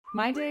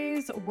My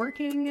days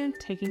working,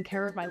 taking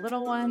care of my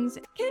little ones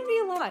can be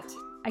a lot.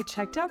 I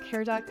checked out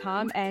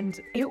care.com and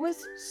it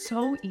was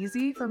so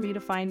easy for me to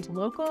find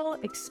local,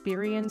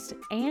 experienced,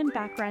 and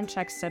background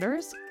check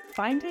sitters.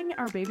 Finding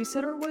our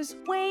babysitter was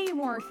way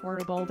more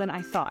affordable than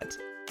I thought.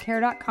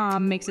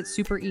 Care.com makes it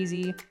super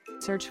easy.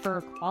 Search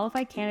for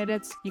qualified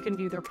candidates. You can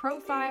view their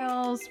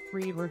profiles,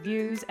 read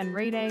reviews and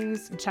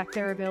ratings, check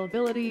their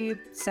availability,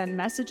 send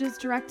messages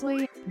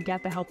directly, and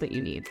get the help that you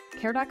need.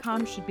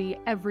 Care.com should be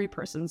every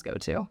person's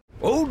go-to.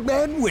 Old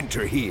Man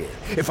Winter here.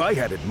 If I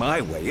had it my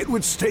way, it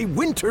would stay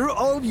winter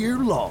all year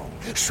long.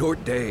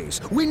 Short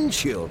days, wind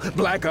chill,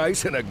 black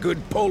ice, and a good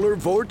polar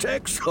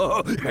vortex.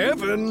 Oh,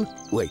 heaven.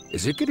 Wait,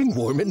 is it getting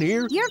warm in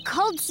here? Your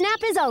cold snap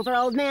is over,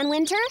 Old Man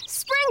Winter.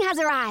 Spring has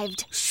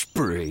arrived.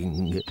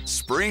 Spring.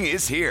 Spring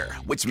is here,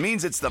 which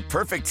means it's the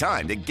perfect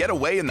time to get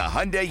away in the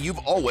Hyundai you've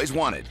always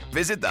wanted.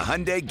 Visit the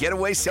Hyundai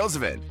Getaway Sales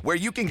Event, where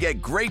you can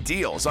get great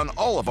deals on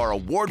all of our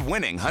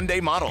award-winning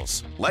Hyundai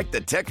models, like the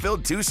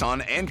tech-filled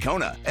Tucson and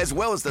Kona, as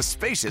well as the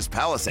spacious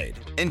Palisade.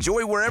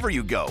 Enjoy wherever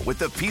you go with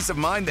the peace of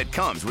mind that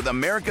comes with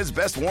America's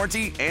best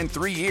warranty and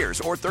 3 years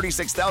or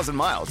 36,000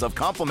 miles of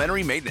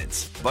complimentary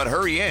maintenance. But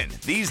hurry in,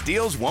 these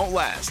deals won't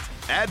last.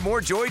 Add more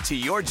joy to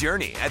your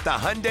journey at the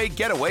Hyundai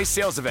Getaway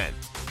Sales Event.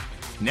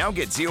 Now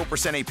get 0%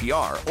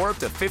 APR or up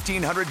to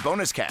 $1,500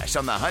 bonus cash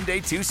on the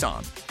Hyundai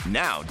Tucson.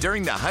 Now,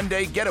 during the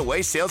Hyundai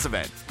Getaway Sales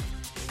Event.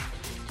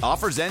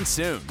 Offers end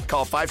soon.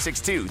 Call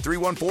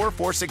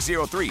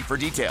 562-314-4603 for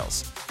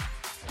details.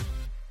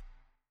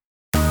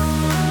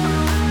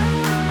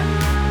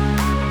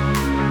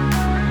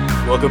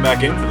 Welcome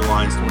back into the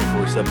Lions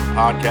 24/7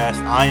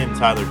 podcast. I am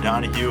Tyler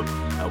Donahue.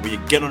 We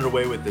get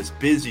underway with this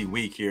busy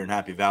week here in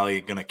Happy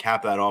Valley. Going to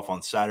cap that off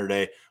on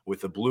Saturday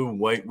with the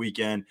blue-white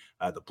weekend,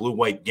 the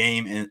blue-white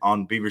game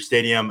on Beaver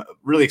Stadium.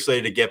 Really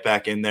excited to get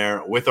back in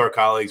there with our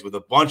colleagues, with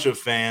a bunch of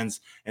fans,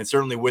 and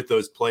certainly with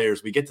those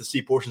players. We get to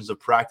see portions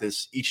of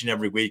practice each and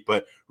every week,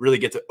 but really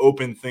get to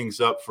open things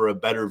up for a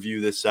better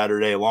view this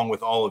Saturday, along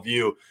with all of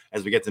you,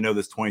 as we get to know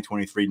this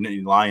 2023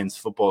 Nittany Lions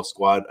football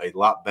squad a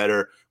lot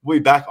better. We'll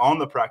be back on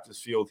the practice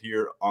field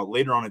here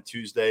later on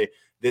Tuesday.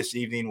 This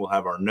evening, we'll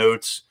have our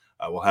notes.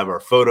 We'll have our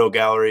photo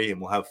gallery,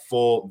 and we'll have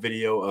full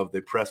video of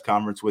the press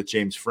conference with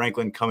James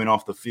Franklin coming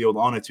off the field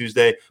on a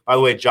Tuesday. By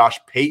the way, Josh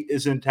Pate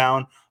is in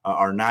town,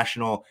 our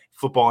national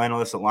football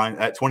analyst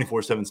at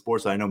 24/7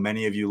 Sports. I know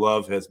many of you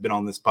love, has been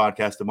on this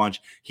podcast a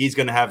bunch. He's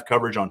going to have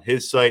coverage on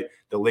his site,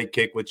 The Late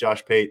Kick with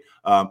Josh Pate,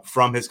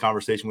 from his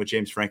conversation with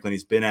James Franklin.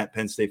 He's been at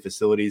Penn State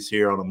facilities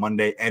here on a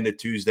Monday and a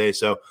Tuesday.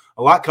 So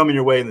a lot coming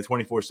your way in the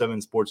 24/7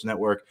 Sports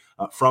Network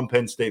from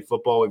Penn State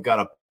football. We've got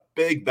a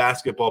big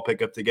basketball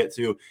pickup to get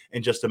to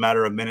in just a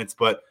matter of minutes,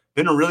 but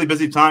been a really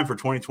busy time for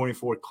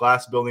 2024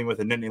 class building with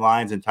the Nittany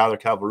Lions, and Tyler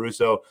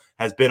Calvaruso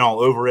has been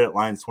all over it at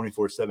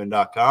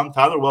Lions247.com.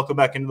 Tyler, welcome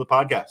back into the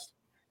podcast.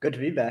 Good to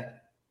be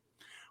back.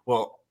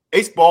 Well,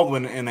 Ace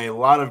Baldwin in a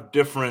lot of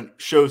different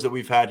shows that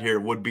we've had here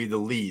would be the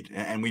lead,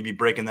 and we'd be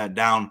breaking that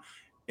down.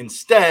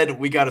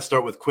 Instead, we got to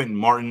start with Quentin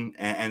Martin,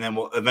 and then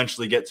we'll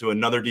eventually get to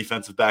another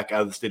defensive back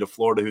out of the state of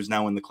Florida who's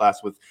now in the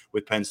class with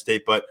Penn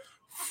State. But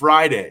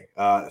Friday,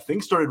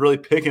 things started really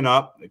picking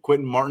up.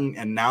 Quentin Martin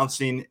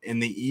announcing in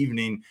the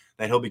evening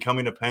that he'll be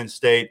coming to Penn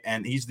State,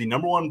 and he's the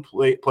number one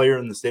player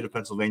in the state of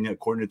Pennsylvania,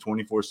 according to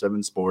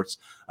 24/7 Sports,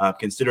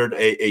 considered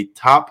a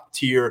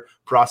top-tier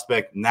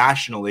prospect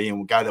nationally,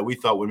 and a guy that we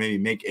thought would maybe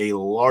make a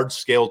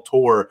large-scale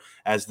tour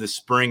as the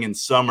spring and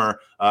summer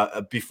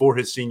before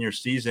his senior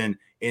season.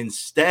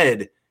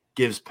 Instead,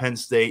 gives Penn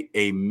State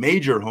a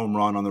major home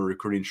run on the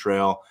recruiting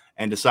trail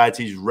and decides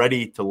he's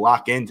ready to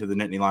lock into the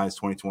Nittany Lions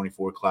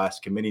 2024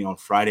 class, committing on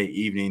Friday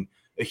evening.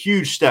 A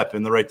huge step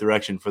in the right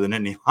direction for the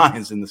Nittany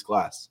Lions in this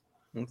class.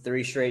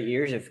 3 straight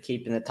years of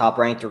keeping the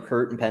top-ranked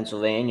recruit in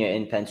Pennsylvania.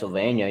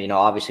 You know,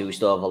 obviously we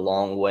still have a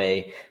long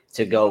way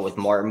to go with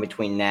Martin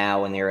between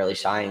now and the early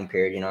signing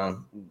period. You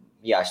know,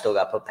 yeah, I still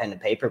got to put pen to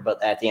paper,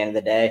 but at the end of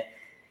the day,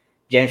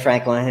 James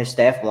Franklin and his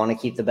staff want to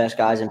keep the best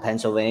guys in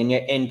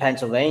Pennsylvania, and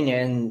that's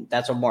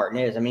what Martin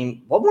is. I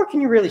mean, what more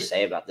can you really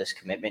say about this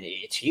commitment?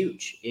 It's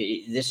huge.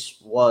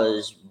 This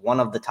was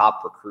one of the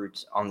top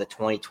recruits on the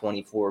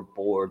 2024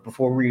 board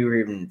before we were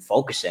even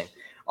focusing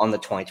on the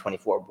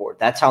 2024 board.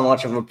 That's how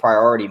much of a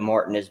priority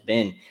Martin has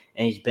been,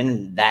 and he's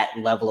been that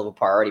level of a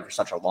priority for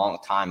such a long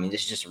time. I mean,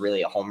 this is just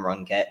really a home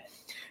run get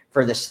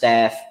for the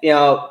staff. You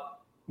know,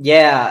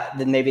 yeah,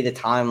 then maybe the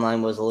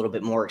timeline was a little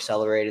bit more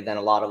accelerated than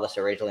a lot of us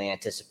originally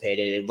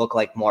anticipated. It looked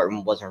like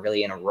Martin wasn't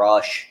really in a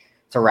rush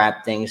to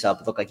wrap things up.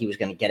 It looked like he was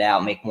going to get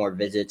out, make more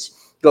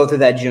visits, go through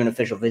that June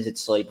official visit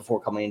slate before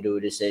coming into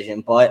a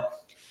decision.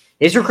 But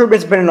his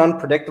recruitment's been an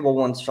unpredictable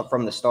one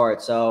from the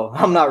start, so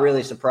I'm not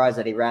really surprised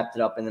that he wrapped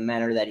it up in the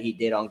manner that he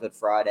did on Good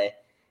Friday.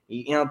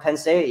 You know, Penn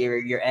State,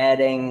 you're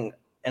adding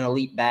an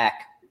elite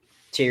back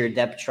to your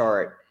depth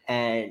chart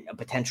and a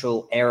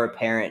potential heir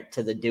apparent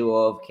to the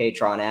duo of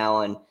Katron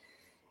Allen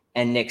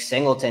and Nick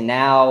Singleton.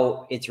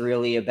 Now it's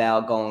really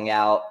about going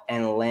out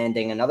and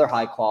landing another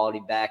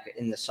high-quality back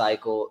in the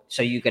cycle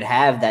so you could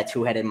have that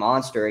two-headed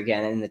monster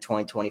again in the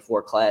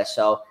 2024 class.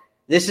 So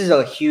this is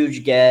a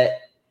huge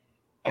get.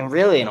 and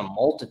really in a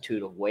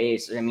multitude of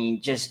ways. I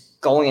mean,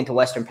 just going into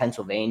Western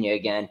Pennsylvania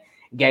again,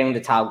 getting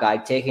the top guy,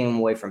 taking him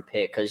away from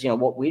Pitt, because,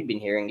 what we've been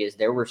hearing is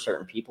there were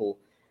certain people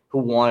who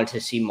wanted to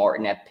see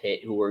Martin at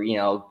Pitt, who were,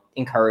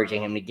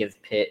 encouraging him to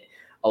give Pitt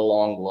a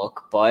long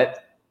look.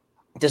 But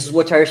this is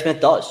what Terry Smith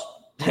does.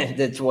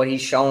 That's what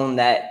he's shown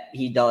that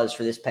he does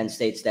for this Penn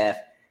State staff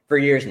for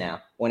years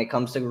now. When it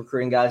comes to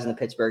recruiting guys in the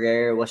Pittsburgh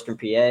area, Western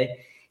PA,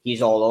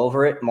 he's all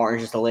over it.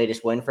 Martin's just the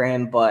latest win for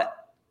him. But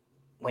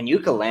when you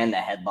can land the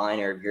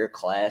headliner of your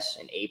class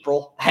in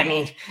April, I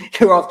mean,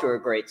 you're off to a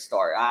great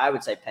start. I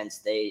would say Penn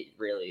State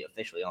really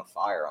officially on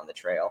fire on the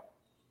trail.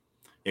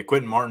 Yeah,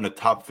 Quentin Martin, a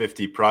top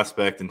 50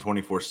 prospect in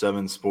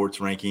 24/7 sports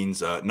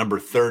rankings, number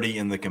 30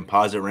 in the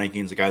composite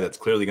rankings, a guy that's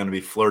clearly going to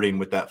be flirting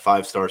with that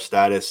 5-star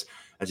status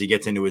as he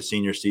gets into his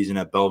senior season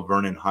at Belle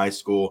Vernon High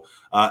School.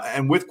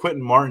 And with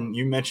Quentin Martin,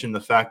 you mentioned the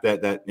fact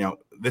that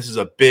this is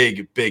a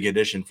big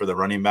addition for the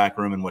running back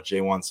room and what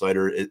Jaywan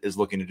Sider is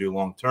looking to do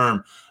long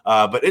term.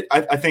 But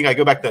I think I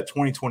go back to that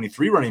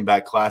 2023 running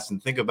back class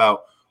and think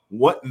about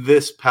what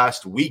this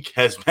past week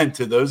has meant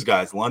to those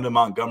guys. London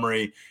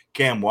Montgomery,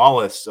 Cam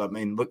Wallace. I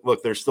mean,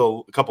 look, they're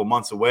still a couple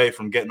months away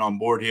from getting on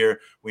board here.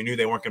 We knew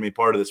they weren't going to be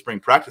part of the spring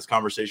practice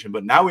conversation,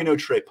 but now we know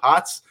Trey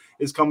Potts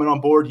is coming on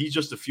board. He's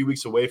just a few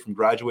weeks away from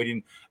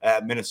graduating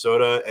at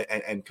Minnesota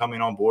and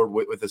coming on board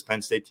with this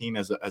Penn State team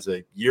as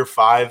a year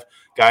 5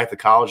 guy at the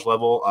college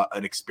level,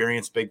 an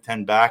experienced Big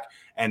Ten back.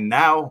 And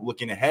now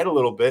looking ahead a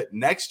little bit,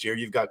 next year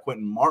you've got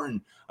Quentin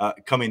Martin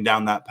coming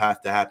down that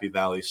path to Happy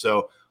Valley.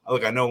 So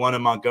look, I know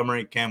London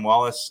Montgomery, Cam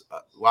Wallace,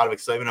 a lot of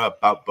excitement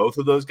about both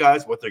of those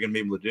guys, what they're going to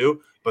be able to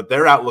do, but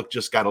their outlook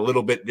just got a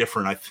little bit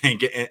different, I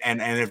think. And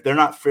if they're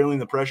not feeling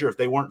the pressure, if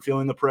they weren't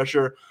feeling the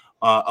pressure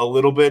a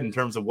little bit in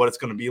terms of what it's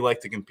going to be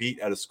like to compete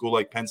at a school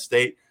like Penn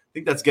State, I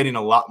think that's getting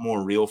a lot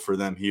more real for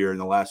them here in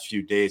the last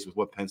few days with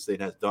what Penn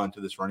State has done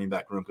to this running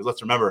back room. Because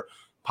let's remember,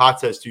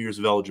 Potts has 2 years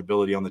of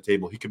eligibility on the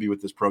table. He could be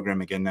with this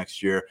program again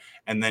next year.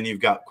 And then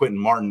you've got Quentin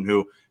Martin,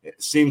 who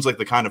seems like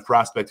the kind of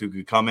prospect who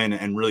could come in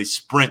and really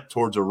sprint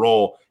towards a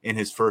role in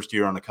his first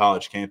year on a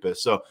college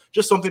campus. So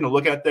just something to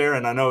look at there.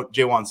 And I know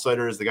Jaywan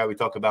Sider is the guy we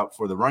talk about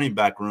for the running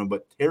back room,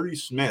 but Terry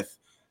Smith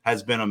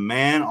has been a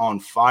man on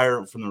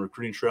fire from the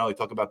recruiting trail. You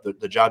talk about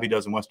the job he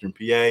does in Western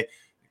PA.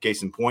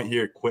 Case in point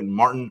here, Quentin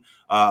Martin.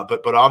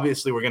 But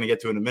obviously we're going to get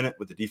to in a minute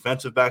with the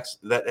defensive backs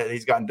that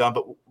he's gotten done.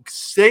 But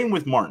staying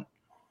with Martin,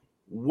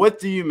 what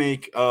do you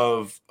make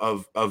of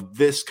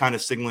this kind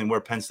of signaling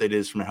where Penn State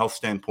is from a health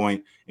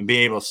standpoint and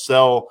being able to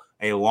sell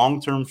a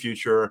long-term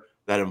future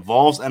that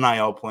involves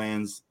NIL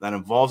plans, that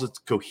involves a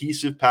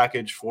cohesive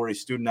package for a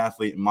student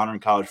athlete in modern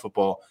college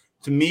football?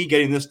 To me,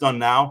 getting this done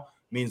now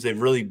means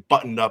they've really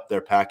buttoned up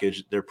their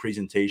package, their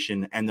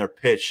presentation, and their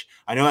pitch.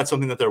 I know that's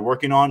something that they're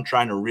working on,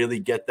 trying to really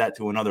get that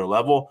to another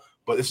level,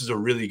 but this is a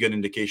really good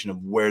indication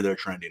of where they're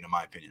trending, in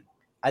my opinion.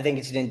 I think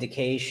it's an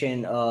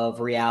indication of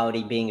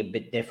reality being a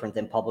bit different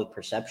than public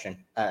perception.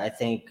 I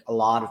think a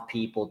lot of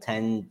people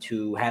tend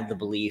to have the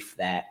belief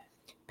that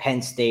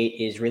Penn State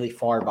is really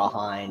far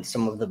behind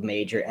some of the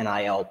major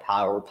NIL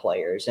power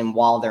players. And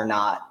while they're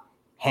not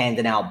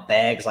handing out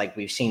bags like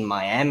we've seen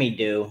Miami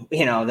do,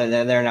 they're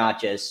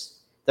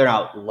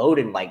not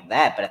loaded like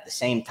that. But at the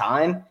same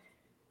time,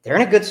 they're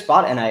in a good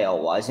spot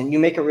NIL wise. And you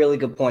make a really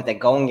good point that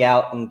going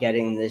out and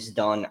getting this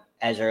done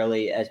as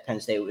early as Penn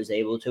State was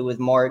able to with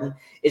Martin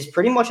is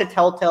pretty much a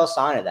telltale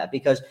sign of that,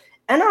 because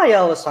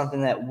NIL is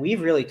something that we've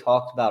really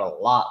talked about a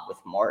lot with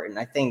Martin.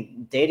 I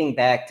think dating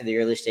back to the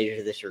early stages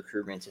of this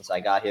recruitment since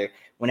I got here,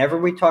 whenever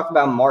we talked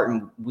about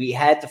Martin, we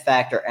had to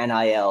factor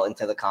NIL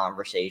into the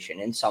conversation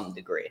in some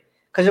degree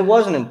because it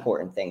was an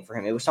important thing for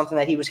him. It was something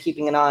that he was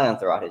keeping an eye on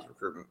throughout his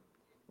recruitment,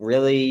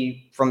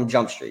 really from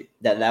Jump Street.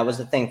 That was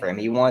the thing for him.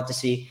 He wanted to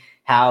see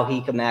how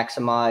he could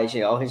maximize,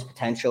 his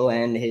potential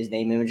and his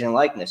name, image, and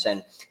likeness.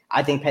 And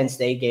I think Penn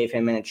State gave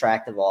him an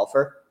attractive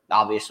offer,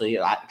 obviously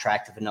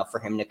attractive enough for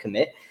him to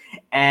commit.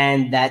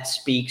 And that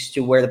speaks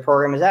to where the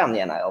program is at on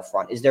the NIL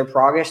front. Is there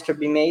progress to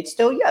be made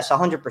still? Yes,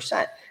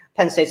 100%.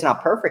 Penn State's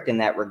not perfect in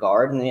that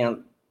regard,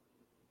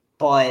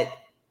 but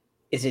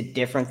is it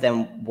different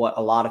than what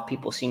a lot of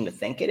people seem to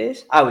think it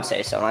is? I would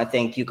say so. And I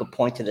think you could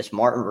point to this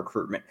Martin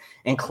recruitment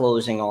and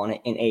closing on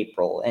it in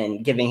April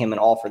and giving him an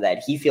offer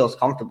that he feels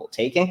comfortable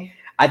taking.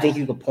 I think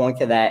you could point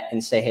to that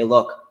and say, hey,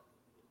 look,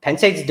 Penn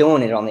State's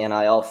doing it on the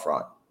NIL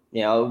front.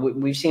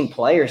 We've seen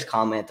players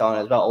comment on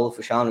it as well. Olaf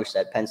Fashan, who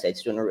said Penn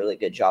State's doing a really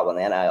good job on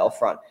the NIL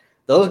front.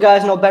 Those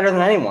guys know better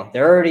than anyone.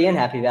 They're already in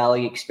Happy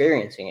Valley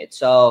experiencing it.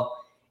 So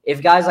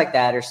if guys like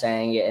that are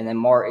saying it and then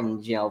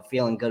Martin,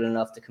 feeling good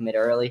enough to commit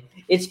early,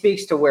 it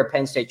speaks to where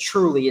Penn State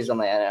truly is on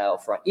the NIL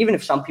front, even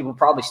if some people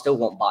probably still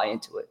won't buy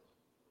into it.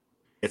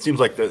 It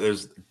seems like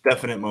there's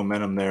definite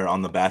momentum there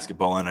on the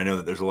basketball end. I know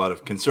that there's a lot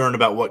of concern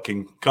about what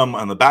can come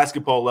on the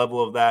basketball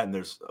level of that, and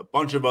there's a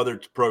bunch of other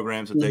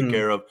programs to take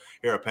care of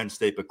here at Penn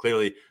State, but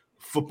clearly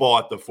football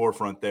at the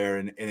forefront there,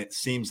 and it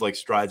seems like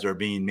strides are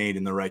being made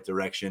in the right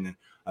direction.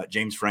 And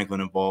James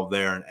Franklin involved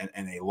there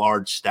and a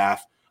large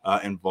staff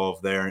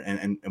involved there.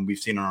 And we've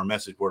seen on our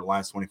message board,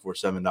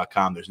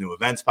 Lions247.com, there's new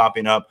events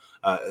popping up.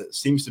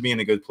 Seems to be in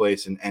a good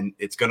place, and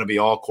it's going to be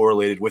all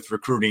correlated with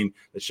recruiting.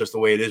 That's just the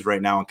way it is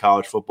right now in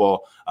college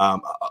football. A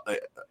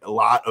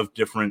lot of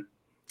different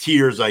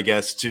tiers, I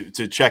guess,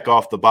 to check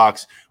off the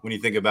box when you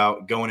think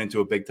about going into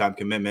a big time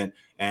commitment.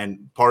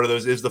 And part of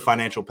those is the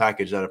financial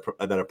package that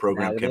a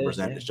program can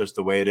present. Yeah. It's just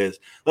the way it is.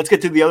 Let's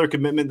get to the other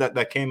commitment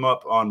that came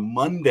up on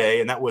Monday,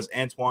 and that was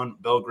Antoine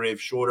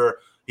Belgrave Shorter.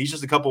 He's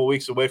just a couple of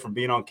weeks away from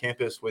being on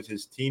campus with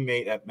his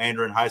teammate at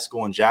Mandarin High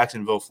School in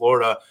Jacksonville,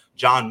 Florida,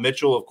 John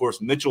Mitchell. Of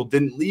course, Mitchell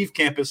didn't leave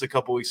campus a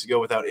couple of weeks ago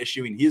without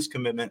issuing his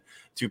commitment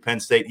to Penn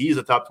State. He's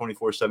a top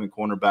 24/7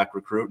 cornerback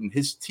recruit, and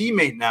his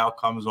teammate now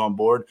comes on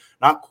board.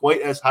 Not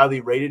quite as highly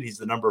rated. He's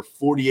the number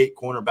 48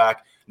 cornerback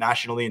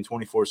nationally in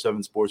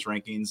 24/7 sports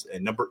rankings,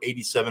 and number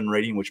 87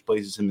 rating, which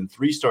places him in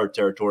 3-star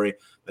territory.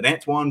 But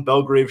Antoine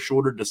Belgrave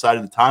Shorter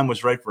decided the time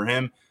was right for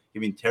him,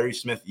 giving Terry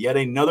Smith yet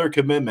another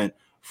commitment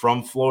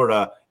from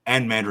Florida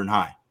and Mandarin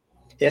High.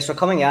 Yeah, so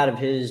coming out of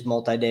his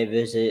multi-day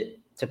visit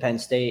to Penn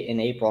State in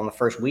April, on the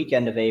first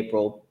weekend of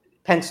April,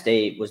 Penn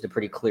State was the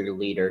pretty clear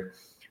leader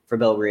for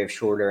Belgrave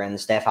Shorter, and the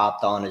staff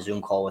hopped on a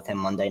Zoom call with him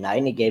Monday night,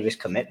 and he gave his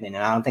commitment.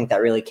 And I don't think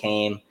that really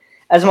came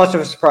as much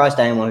of a surprise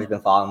to anyone who's been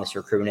following this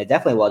recruitment. It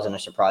definitely wasn't a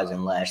surprise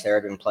in Lash. There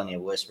had been plenty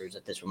of whispers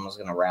that this one was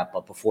going to wrap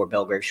up before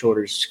Belgrave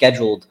Shorter's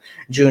scheduled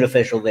June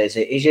official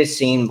visit. It just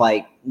seemed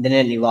like the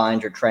Nittany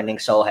Lions are trending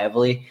so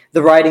heavily.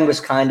 The writing was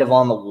kind of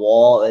on the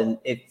wall, and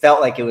it felt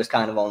like it was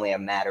kind of only a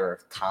matter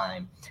of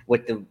time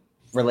with the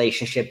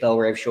relationship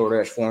Belgrave Shorter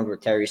has formed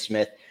with Terry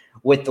Smith,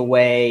 with the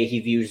way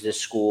he views this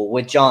school,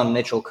 with John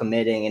Mitchell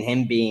committing and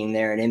him being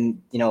there and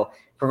him,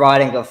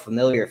 providing a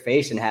familiar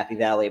face in Happy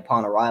Valley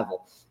upon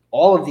arrival.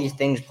 All of these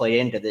things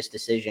played into this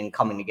decision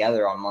coming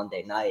together on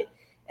Monday night.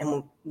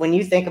 And when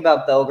you think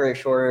about Belgrave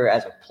Shorter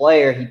as a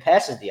player, he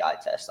passes the eye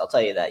test. I'll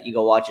tell you that. You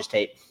go watch his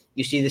tape.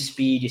 You see the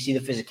speed. You see the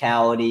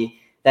physicality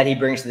that he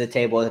brings to the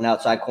table as an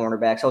outside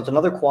cornerback. So it's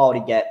another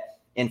quality get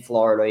in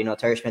Florida.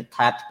 Terry Smith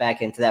tapped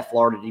back into that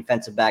Florida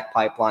defensive back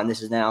pipeline.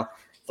 This is now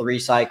 3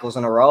 cycles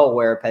in a row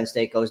where Penn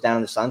State goes down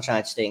to the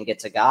Sunshine State and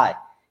gets a guy.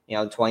 In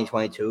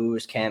 2022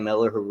 was Cam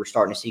Miller, who we're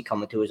starting to see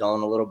coming to his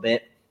own a little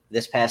bit.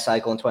 This past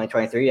cycle in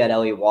 2023, you had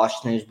Elliot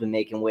Washington, who's been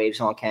making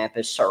waves on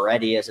campus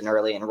already as an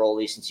early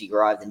enrollee since he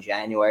arrived in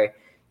January.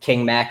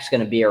 King Mack's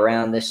going to be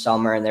around this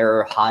summer, and there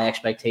are high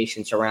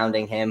expectations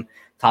surrounding him.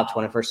 Top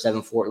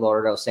 21st, Fort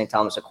Lauderdale, St.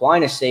 Thomas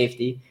Aquinas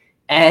safety.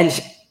 And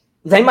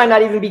they might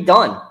not even be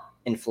done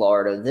in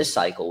Florida this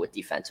cycle with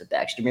defensive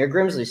backs. Jameer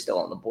Grimsley's still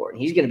on the board,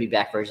 and he's going to be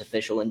back for his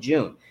official in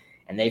June.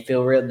 And they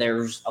feel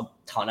there's a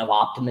ton of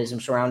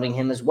optimism surrounding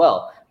him as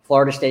well.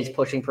 Florida State's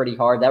pushing pretty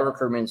hard. That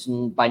recruitment's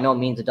by no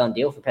means a done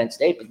deal for Penn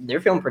State, but they're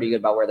feeling pretty good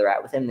about where they're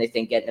at with him. They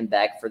think getting him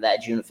back for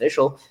that June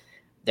official,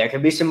 there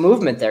could be some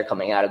movement there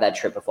coming out of that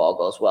trip if all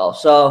goes well.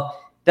 So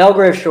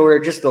Belgrave Shorter,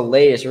 just the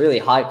latest really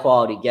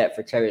high-quality get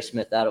for Terry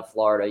Smith out of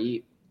Florida.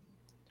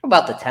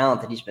 About the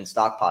talent that he's been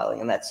stockpiling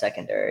in that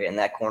secondary and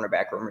that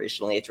cornerback room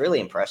recently, it's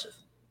really impressive.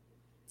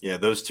 Yeah,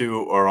 those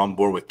two are on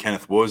board with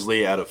Kenneth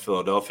Wosley out of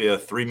Philadelphia.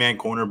 3-man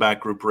cornerback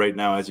group right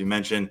now, as you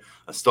mentioned.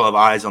 Still have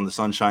eyes on the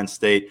Sunshine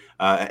State.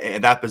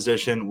 At that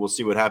position, we'll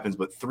see what happens.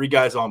 But 3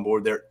 guys on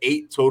board. There are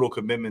 8 total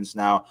commitments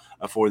now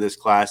for this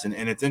class. And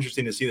it's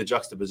interesting to see the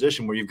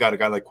juxtaposition where you've got a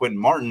guy like Quentin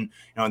Martin,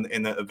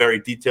 in a very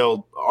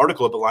detailed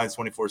article at the Lions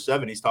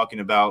 24/7. He's talking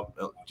about,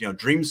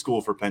 dream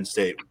school for Penn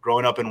State.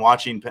 Growing up and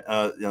watching,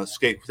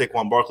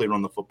 Saquon Barkley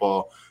run the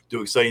football,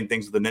 do exciting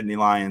things with the Nittany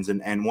Lions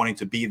and wanting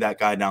to be that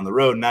guy down the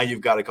road. Now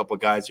you've got a couple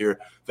of guys here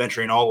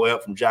venturing all the way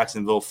up from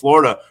Jacksonville,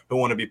 Florida, who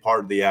want to be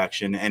part of the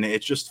action. And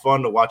it's just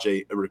fun to watch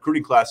a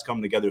recruiting class come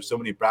together, so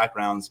many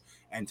backgrounds.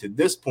 And to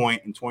this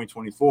point in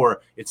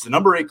 2024, it's the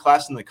number 8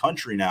 class in the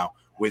country now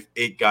with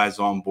 8 guys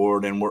on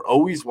board. And we're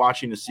always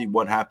watching to see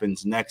what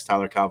happens next,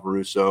 Tyler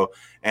Calvaruso.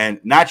 And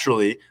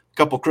naturally, a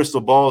couple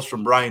crystal balls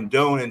from Brian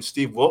Doan and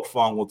Steve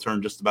Wiltfong will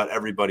turn just about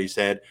everybody's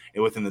head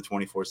within the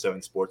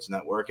 24/7 Sports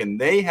Network. And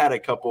they had a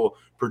couple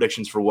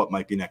predictions for what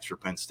might be next for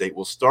Penn State.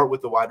 We'll start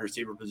with the wide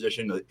receiver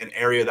position, an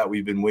area that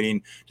we've been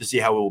waiting to see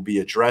how it will be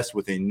addressed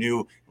with a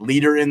new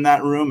leader in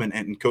that room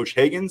and Coach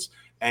Higgins.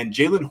 And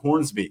Jalen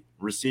Hornsby,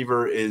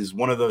 receiver, is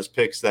one of those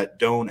picks that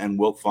Doan and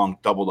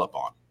Wiltfong doubled up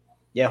on.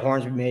 Yeah,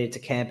 Hornsby made it to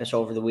campus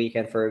over the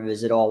weekend for a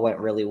visit. All went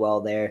really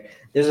well there.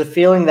 There's a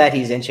feeling that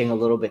he's inching a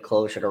little bit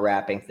closer to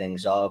wrapping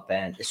things up,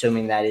 and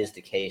assuming that is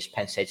the case,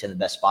 Penn State's in the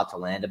best spot to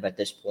land him at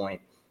this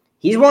point.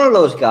 He's one of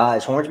those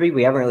guys, Hornsby,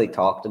 we haven't really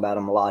talked about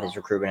him a lot. His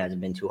recruitment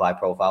hasn't been too high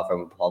profile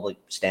from a public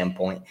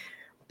standpoint,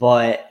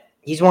 but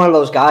he's one of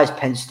those guys,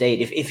 Penn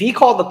State. If he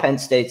called the Penn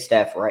State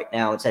staff right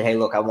now and said, hey,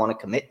 look, I want to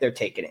commit, they're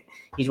taking it.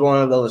 He's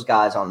one of those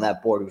guys on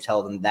that board who's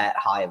held in that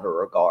high of a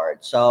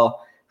regard. So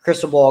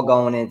crystal ball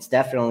going in, it's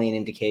definitely an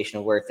indication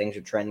of where things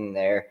are trending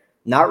there.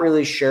 Not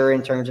really sure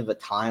in terms of a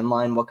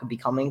timeline what could be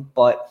coming,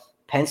 but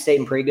Penn State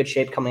in pretty good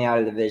shape coming out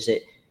of the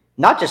visit.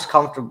 Not just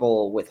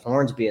comfortable with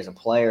Hornsby as a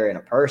player and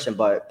a person,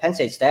 but Penn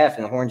State staff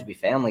and the Hornsby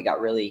family got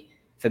really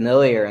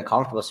familiar and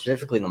comfortable,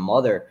 specifically the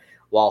mother,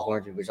 while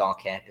Hornsby was on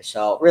campus.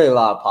 So really a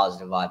lot of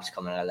positive vibes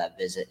coming out of that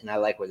visit, and I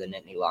like where the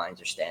Nittany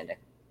Lions are standing.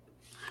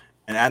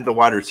 And at the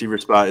wide receiver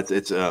spot,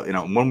 it's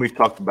one we've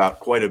talked about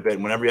quite a bit.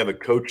 Whenever you have a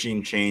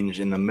coaching change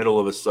in the middle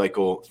of a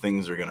cycle,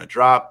 things are going to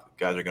drop,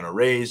 guys are going to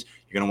raise.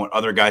 You're going to want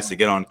other guys to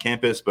get on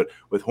campus. But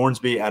with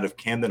Hornsby out of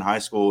Camden High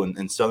School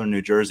in southern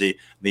New Jersey,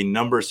 the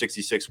number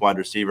 66 wide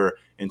receiver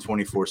in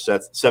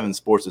 24/7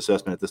 sports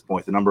assessment at this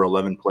point, the number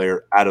 11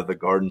 player out of the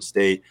Garden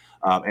State.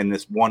 And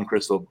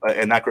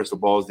that crystal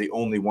ball is the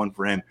only one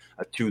for him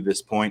to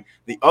this point.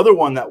 The other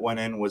one that went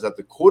in was at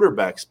the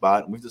quarterback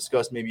spot. We've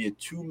discussed maybe a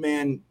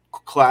two-man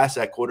class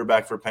at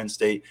quarterback for Penn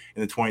State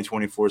in the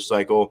 2024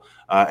 cycle.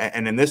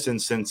 And in this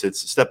instance,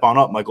 it's step on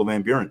up, Michael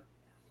Van Buren.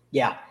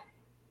 Yeah.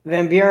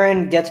 Van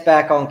Buren gets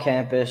back on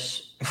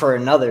campus for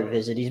another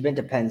visit. He's been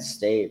to Penn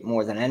State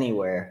more than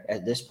anywhere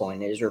at this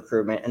point in his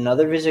recruitment.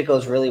 Another visit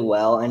goes really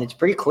well, and it's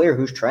pretty clear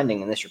who's trending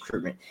in this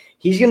recruitment.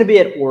 He's going to be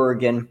at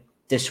Oregon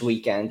this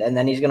weekend, and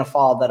then he's going to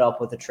follow that up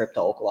with a trip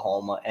to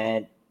Oklahoma.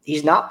 And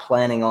he's not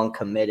planning on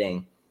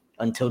committing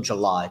until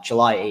July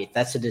 8th.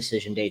 That's the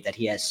decision date that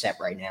he has set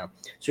right now.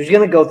 So he's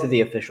going to go through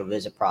the official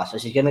visit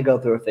process. He's going to go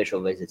through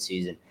official visit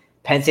season.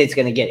 Penn State's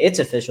going to get its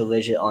official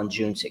visit on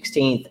June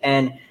 16th.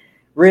 And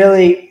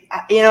really,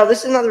 this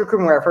is another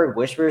recruitment where I've heard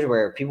whispers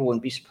where people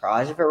wouldn't be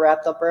surprised if it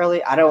wrapped up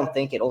early. I don't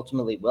think it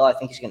ultimately will. I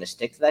think he's going to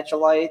stick to that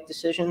July 8th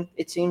decision,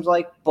 it seems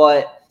like.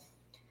 But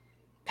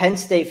Penn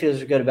State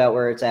feels good about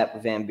where it's at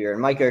with Van Buren.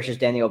 Mike Ersh's,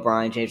 Danny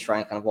O'Brien, James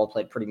Franklin have all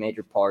played pretty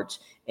major parts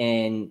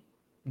in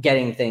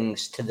getting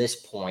things to this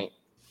point.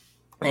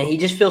 And he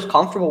just feels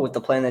comfortable with the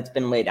plan that's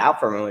been laid out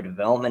for him, a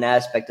development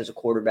aspect as a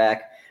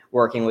quarterback,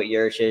 working with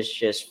Yurchis,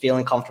 just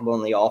feeling comfortable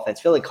in the offense,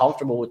 feeling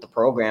comfortable with the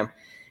program.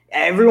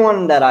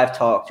 Everyone that I've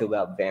talked to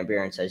about Van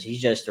Buren says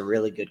he's just a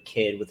really good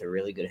kid with a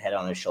really good head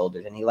on his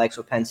shoulders, and he likes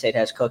what Penn State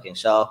has cooking.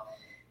 So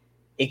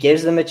it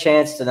gives them a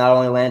chance to not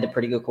only land a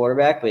pretty good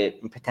quarterback, but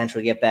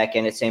potentially get back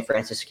in at St.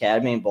 Francis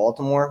Academy in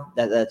Baltimore.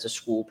 That's a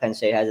school Penn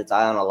State has its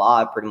eye on a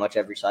lot, pretty much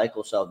every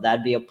cycle. So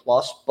that'd be a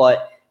plus.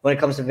 But when it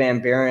comes to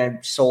Van Buren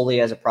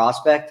solely as a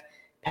prospect,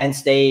 Penn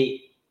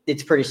State,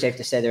 it's pretty safe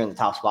to say they're in the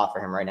top spot for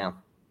him right now.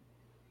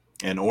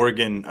 And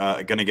Oregon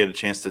going to get a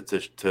chance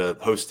to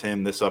host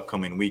him this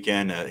upcoming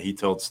weekend. He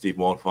told Steve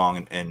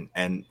Waldfong.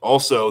 And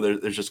also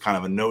there's just kind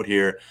of a note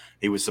here.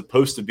 He was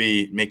supposed to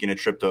be making a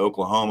trip to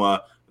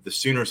Oklahoma. The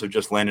Sooners have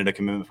just landed a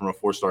commitment from a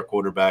four-star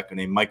quarterback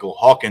named Michael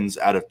Hawkins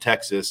out of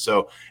Texas.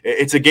 So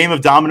it's a game of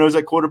dominoes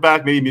at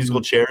quarterback. Maybe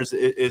musical chairs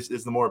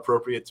is the more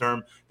appropriate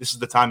term. This is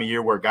the time of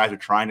year where guys are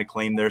trying to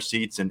claim their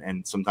seats,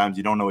 and sometimes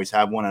you don't always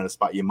have one at a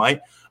spot you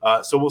might.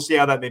 So we'll see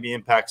how that maybe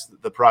impacts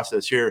the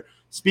process here.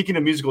 Speaking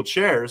of musical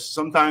chairs,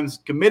 sometimes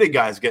committed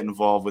guys get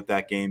involved with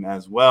that game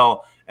as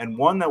well. And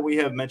one that we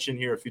have mentioned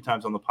here a few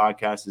times on the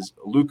podcast is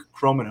Luke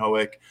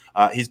Kromenhoek.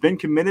 He's been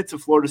committed to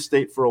Florida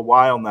State for a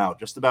while now,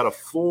 just about a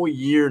full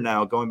year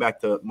now, going back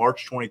to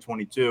March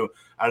 2022,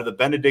 out of the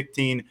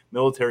Benedictine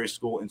Military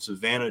School in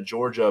Savannah,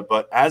 Georgia.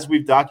 But as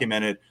we've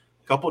documented,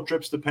 a couple of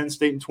trips to Penn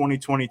State in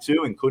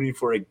 2022, including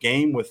for a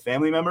game with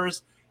family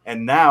members.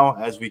 And now,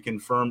 as we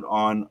confirmed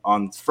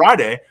on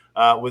Friday,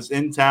 was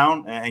in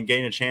town and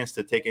getting a chance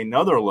to take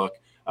another look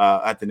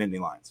at the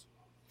Nittany Lions.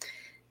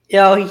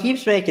 He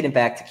keeps making it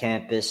back to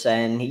campus,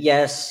 and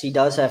yes, he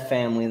does have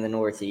family in the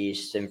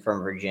Northeast and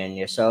from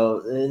Virginia.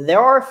 So there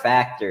are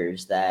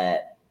factors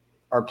that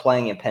are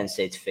playing in Penn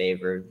State's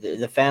favor.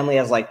 The family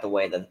has liked the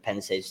way that the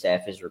Penn State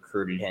staff has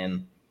recruited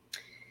him.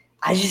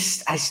 I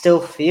still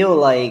feel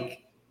like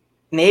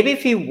maybe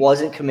if he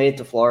wasn't committed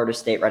to Florida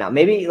State right now,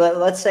 maybe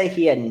let's say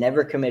he had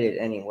never committed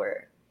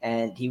anywhere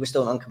and he was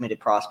still an uncommitted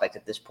prospect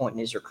at this point in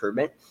his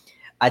recruitment,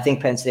 I think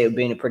Penn State would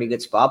be in a pretty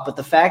good spot. But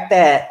the fact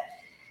that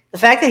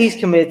he's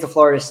committed to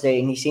Florida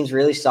State and he seems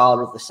really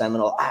solid with the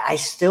Seminole, I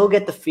still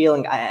get the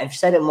feeling, I've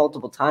said it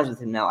multiple times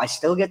with him now, I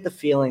still get the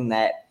feeling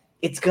that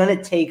it's going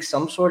to take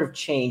some sort of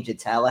change at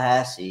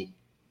Tallahassee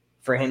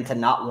for him to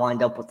not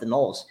wind up with the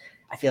Noles.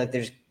 I feel like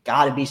there's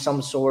got to be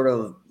some sort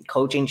of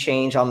coaching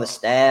change on the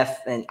staff,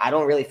 and I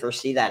don't really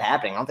foresee that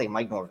happening. I don't think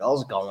Mike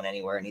Norvell's going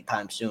anywhere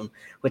anytime soon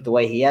with the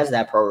way he has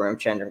that program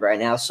trending right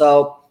now.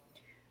 So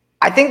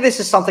I think this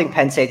is something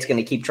Penn State's going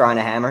to keep trying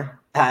to hammer.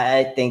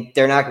 I think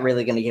they're not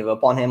really going to give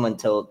up on him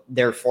until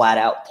they're flat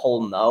out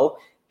told no,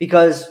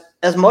 because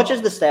as much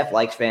as the staff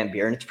likes Van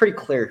Buren, it's pretty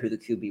clear who the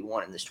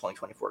QB1 in this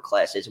 2024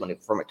 class is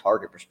from a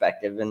target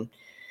perspective, and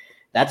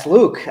that's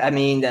Luke. I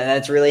mean,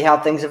 that's really how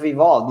things have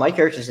evolved. Mike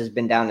Ershis has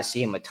been down to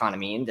see him a ton. I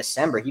mean, in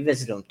December, he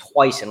visited him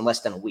twice in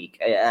less than a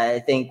week. I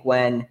think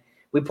when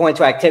we point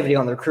to activity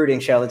on the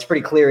recruiting show, it's a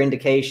pretty clear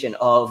indication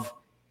of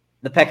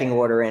the pecking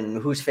order and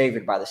who's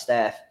favored by the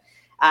staff.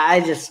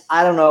 I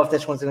don't know if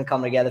this one's going to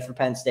come together for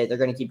Penn State. They're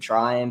going to keep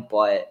trying,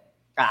 but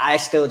I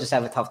still just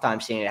have a tough time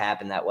seeing it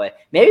happen that way.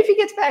 Maybe if he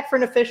gets back for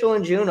an official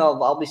in June,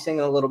 I'll be singing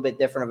a little bit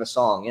different of a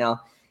song. If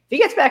he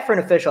gets back for an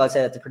official, I'd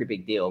say that's a pretty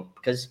big deal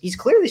because he's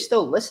clearly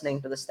still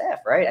listening to the staff,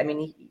 right? I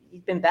mean,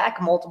 he's been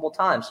back multiple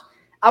times.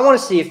 I want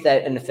to see if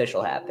an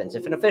official happens.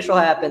 If an official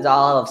happens,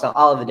 I'll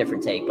have a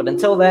different take. But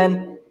until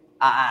then,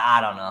 I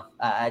don't know.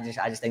 I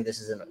just think this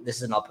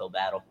is an uphill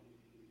battle.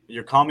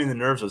 you're calming the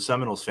nerves of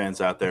Seminoles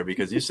fans out there,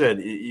 because you said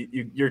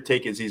your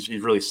take is he's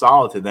really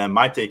solid to them.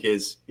 My take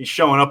is he's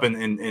showing up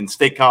in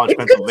State College, It's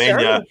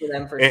Pennsylvania concerning for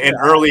them for in sure.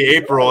 early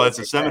April as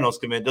a Seminoles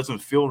commit. Doesn't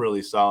feel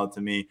really solid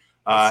to me.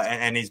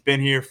 And he's been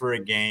here for a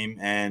game,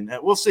 and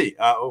we'll see.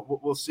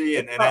 We'll see.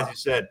 And as you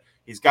said,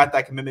 he's got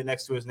that commitment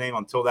next to his name.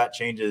 Until that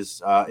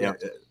changes,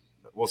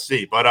 we'll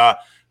see. But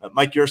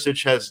Mike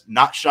Yursich has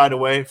not shied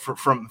away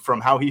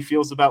from how he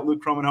feels about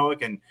Luke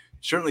Kromenhoek, and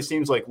certainly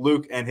seems like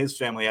Luke and his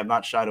family have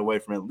not shied away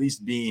from at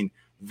least being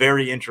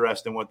very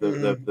interested in what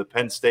the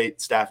Penn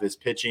State staff is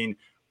pitching,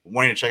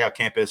 wanting to check out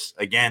campus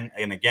again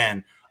and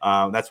again.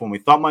 That's when we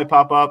thought might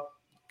pop up.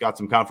 Got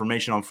some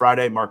confirmation on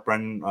Friday. Mark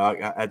Brennan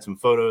had some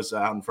photos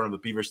out in front of the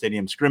Beaver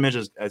Stadium scrimmage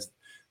as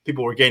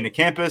people were getting to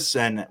campus,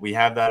 and we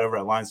have that over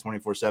at Lions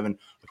 24/7.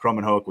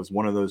 Kromenhoek was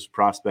one of those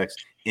prospects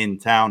in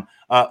town.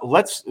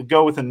 Let's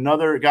go with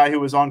another guy who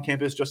was on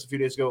campus just a few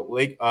days ago,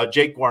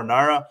 Jake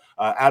Guarnara,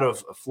 out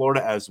of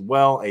Florida as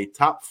well. A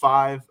top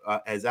 5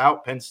 is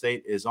out. Penn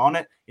State is on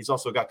it. He's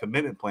also got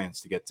commitment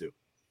plans to get to.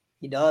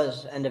 He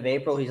does. End of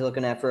April, he's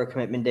looking at for a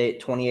commitment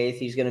date. 28th,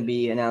 he's going to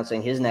be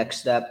announcing his next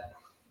step.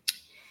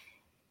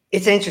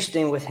 It's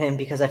interesting with him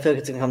because I feel like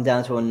it's going to come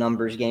down to a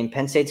numbers game.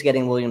 Penn State's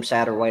getting William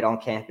Satterwhite on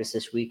campus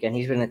this weekend.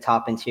 He's been a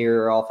top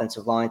interior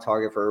offensive line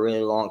target for a really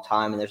long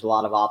time, and there's a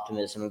lot of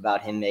optimism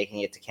about him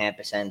making it to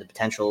campus and the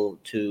potential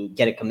to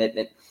get a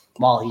commitment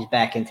while he's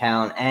back in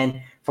town.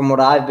 And from what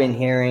I've been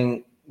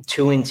hearing,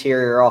 2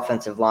 interior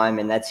offensive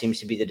linemen, that seems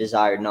to be the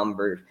desired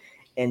number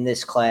in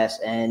this class.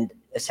 And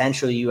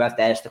essentially you have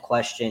to ask the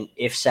question,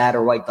 if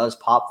Satterwhite does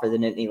pop for the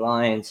Nittany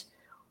Lions,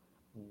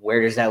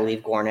 where does that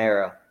leave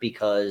Guarnara?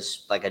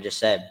 Because, like I just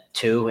said,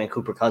 2, and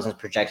Cooper Cousins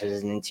projected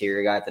as an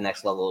interior guy at the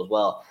next level as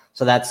well.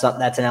 So that's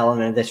an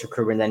element of this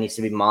recruitment that needs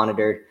to be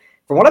monitored.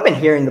 From what I've been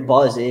hearing, the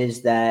buzz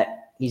is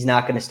that he's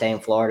not going to stay in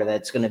Florida.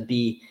 That's going to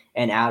be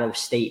an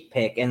out-of-state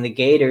pick. And the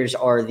Gators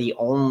are the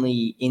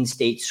only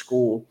in-state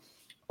school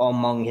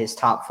among his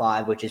top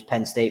 5, which is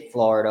Penn State,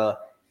 Florida,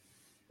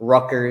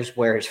 Rutgers,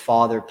 where his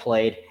father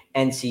played,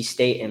 NC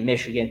State, and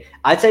Michigan.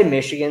 I'd say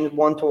Michigan's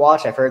one to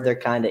watch. I've heard they're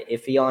kind of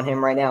iffy on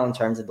him right now in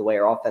terms of the way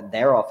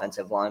their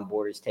offensive line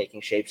board is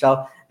taking shape.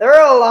 So there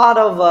are a lot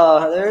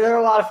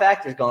of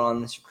factors going on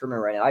in this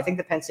recruitment right now. I think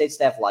the Penn State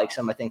staff likes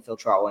him. I think Phil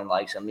Trotwood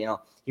likes him.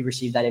 He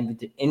received that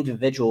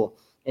individual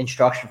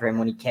instruction for him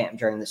when he camped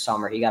during the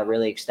summer. He got a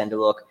really extended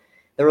look.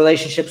 The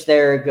relationships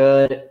there are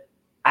good.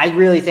 I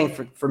really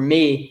think for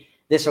me,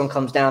 this one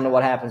comes down to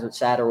what happens with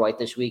Satterwhite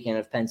this weekend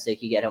if Penn State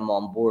can get him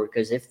on board,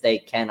 because if they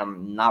can,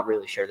 I'm not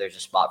really sure there's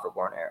a spot for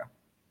Guarnara.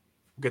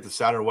 We'll get to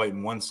Satterwhite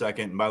in 1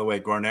 second. And by the way,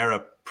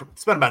 Guarnara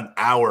spent about an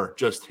hour,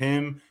 just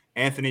him,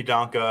 Anthony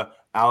Donka,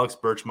 Alex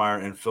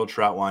Birchmeyer, and Phil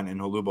Troutwine in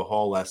Holuba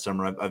Hall last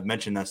summer. I've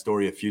mentioned that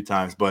story a few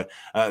times, but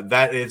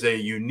that is a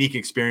unique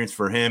experience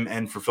for him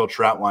and for Phil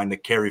Troutwine to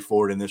carry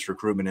forward in this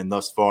recruitment. And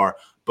thus far,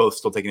 both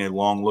still taking a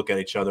long look at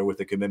each other with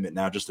the commitment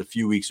now just a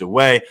few weeks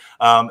away.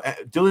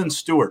 Dylan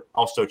Stewart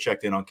also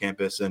checked in on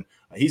campus, and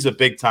he's a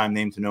big-time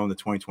name to know in the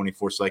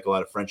 2024 cycle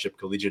out of Friendship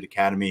Collegiate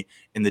Academy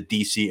in the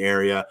D.C.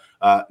 area.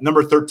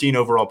 Number 13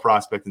 overall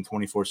prospect in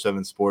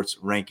 24/7 Sports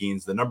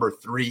rankings, the number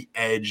 3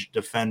 edge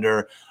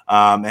defender,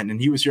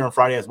 and he was here on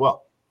Friday as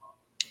well.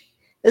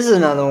 This is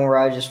another one where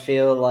I just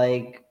feel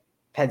like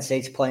Penn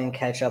State's playing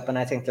catch-up, and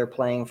I think they're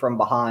playing from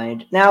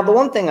behind. Now, the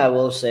one thing I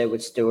will say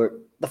with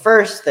Stewart, the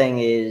first thing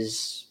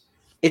is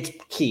it's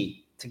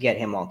key to get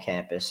him on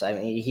campus. I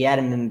mean, he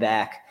hadn't been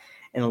back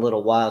in a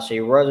little while, so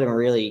he wasn't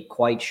really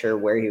quite sure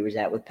where he was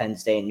at with Penn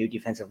State, new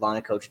defensive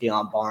line coach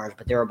Deion Barnes,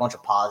 but there were a bunch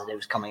of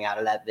positives coming out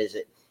of that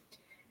visit.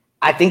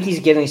 I think he's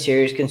giving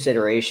serious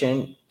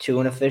consideration to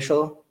an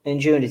official in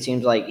June. It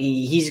seems like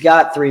he's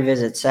got 3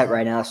 visits set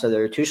right now, so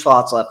there are 2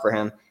 slots left for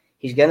him.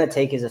 He's going to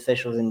take his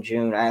officials in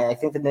June. I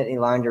think the Nittany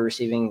Lions are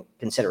receiving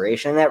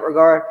consideration in that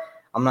regard.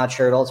 I'm not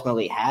sure it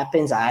ultimately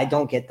happens. I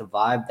don't get the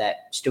vibe that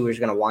Stewart's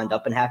going to wind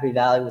up in Happy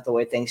Valley with the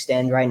way things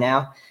stand right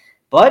now.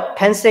 But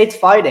Penn State's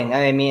fighting.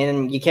 I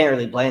mean, you can't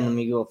really blame them.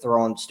 You go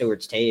throw on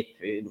Stewart's tape.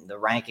 The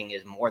ranking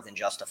is more than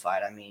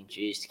justified. I mean,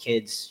 geez,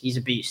 kids, he's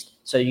a beast.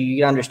 So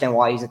you understand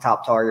why he's a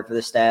top target for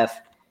the staff.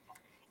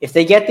 If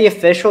they get the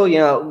official,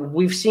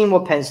 we've seen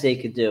what Penn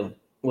State could do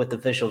with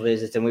official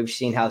visits, and we've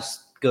seen how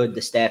good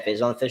the staff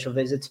is on official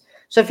visits.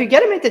 So if you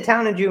get him into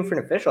town in June for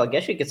an official, I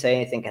guess you could say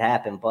anything could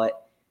happen,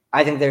 but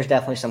I think there's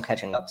definitely some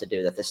catching up to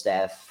do that the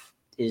staff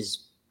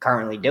is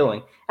currently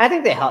doing. I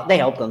think they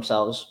helped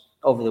themselves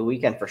over the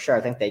weekend for sure.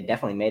 I think they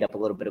definitely made up a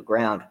little bit of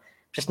ground.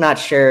 Just not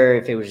sure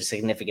if it was a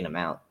significant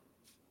amount.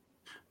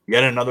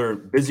 Yet another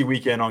busy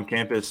weekend on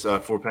campus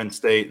for Penn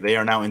State. They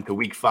are now into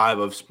week 5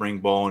 of spring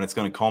ball, and it's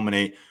going to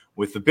culminate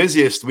with the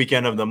busiest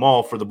weekend of them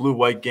all for the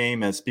blue-white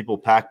game as people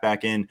pack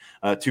back in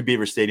to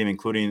Beaver Stadium,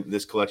 including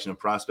this collection of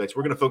prospects.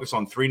 We're going to focus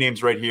on 3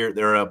 names right here.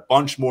 There are a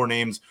bunch more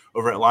names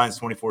over at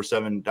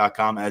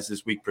Lions247.com as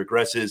this week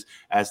progresses,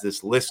 as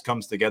this list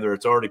comes together.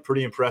 It's already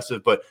pretty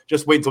impressive, but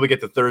just wait until we get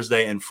to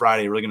Thursday and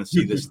Friday. We're going to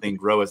see this thing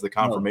grow as the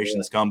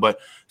confirmations come. But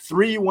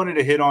 3 you wanted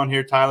to hit on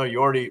here, Tyler. You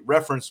already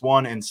referenced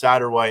one in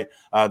Satterwhite,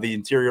 the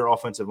interior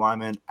offensive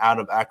lineman out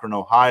of Akron,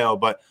 Ohio,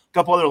 but a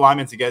couple other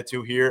linemen to get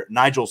to here.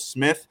 Nigel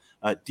Smith,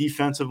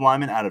 defensive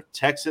lineman out of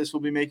Texas, will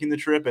be making the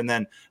trip. And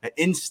then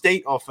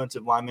in-state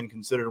offensive lineman,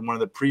 considered one of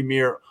the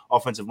premier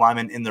offensive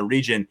linemen in the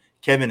region,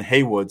 Kevin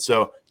Haywood.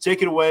 So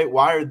take it away.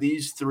 Why are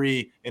these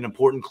 3 an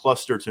important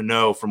cluster to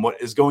know from what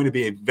is going to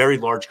be a very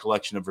large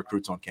collection of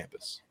recruits on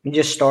campus?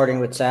 Just starting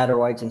with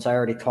Satterwhite, since I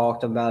already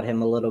talked about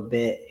him a little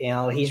bit,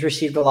 he's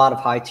received a lot of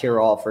high-tier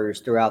offers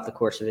throughout the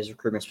course of his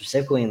recruitment,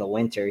 specifically in the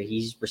winter.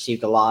 He's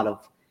received a lot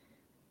of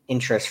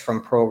interest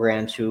from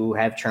programs who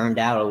have churned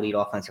out elite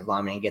offensive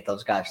linemen and get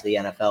those guys to the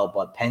NFL.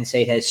 But Penn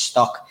State has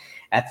stuck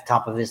at the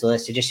top of his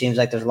list. It just seems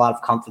like there's a lot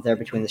of comfort there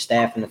between the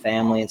staff and the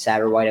family and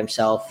Satterwhite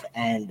himself.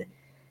 And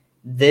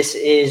this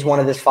is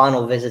one of his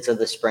final visits of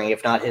the spring,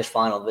 if not his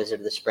final visit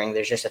of the spring.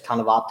 There's just a ton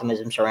of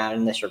optimism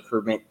surrounding this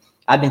recruitment.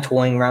 I've been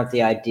toying around with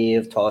the idea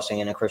of tossing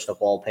in a crystal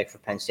ball pick for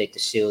Penn State to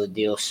seal the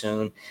deal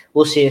soon.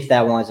 We'll see if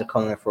that winds up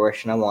coming to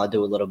fruition. I want to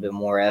do a little bit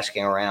more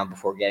asking around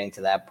before getting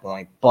to that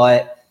point.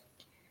 But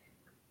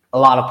a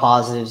lot of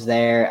positives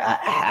there.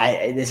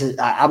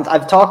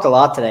 I've talked a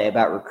lot today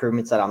about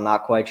recruitments that I'm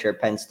not quite sure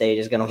Penn State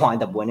is going to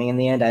wind up winning in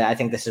the end. I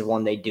think this is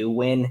one they do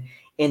win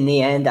in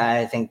the end.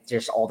 I think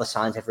just all the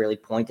signs have really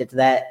pointed to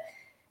that.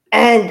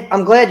 And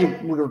I'm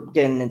glad we were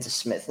getting into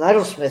Smith.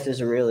 Nigel Smith is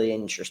a really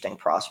interesting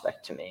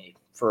prospect to me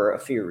for a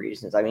few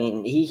reasons. I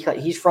mean,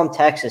 he's from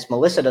Texas.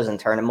 Melissa doesn't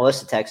turn him.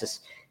 Melissa,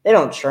 Texas, they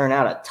don't churn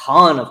out a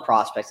ton of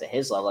prospects at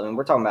his level. I mean,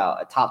 we're talking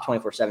about a top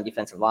 24/7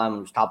 defensive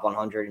lineman who's top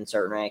 100 in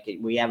certain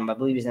ranking. We have him, I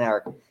believe he's in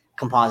our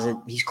composite.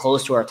 He's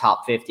close to our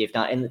top 50, if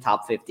not in the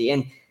top 50.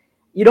 And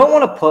you don't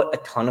want to put a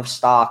ton of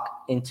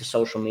stock into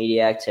social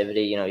media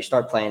activity. You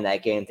start playing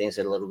that game, things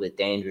are a little bit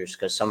dangerous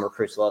because some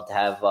recruits love to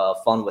have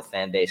fun with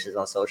fan bases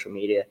on social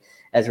media,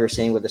 as we're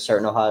seeing with a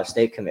certain Ohio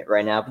State commit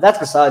right now. But that's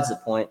besides the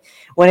point.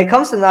 When it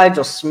comes to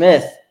Nigel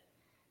Smith,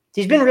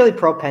 he's been really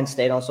pro Penn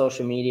State on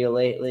social media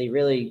lately.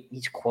 Really,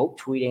 he's quote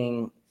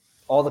tweeting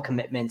all the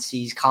commitments.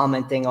 He's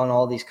commenting on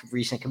all these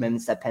recent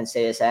commitments that Penn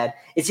State has had.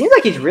 It seems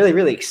like he's really,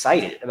 really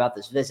excited about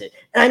this visit.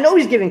 And I know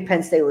he's giving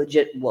Penn State a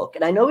legit look.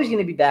 And I know he's going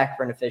to be back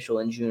for an official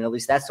in June. At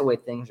least that's the way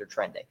things are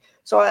trending.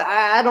 So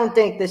I don't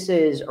think this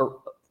is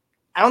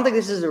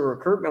a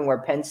recruitment where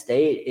Penn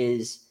State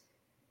is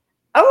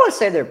 – I don't want to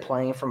say they're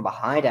playing from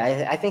behind.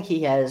 I think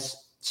he has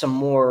 – some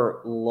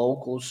more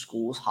local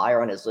schools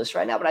higher on his list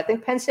right now. But I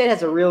think Penn State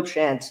has a real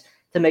chance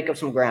to make up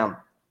some ground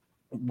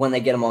when they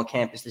get him on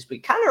campus this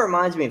week. Kind of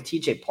reminds me of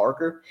TJ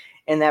Parker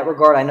in that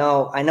regard. I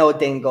know it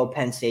didn't go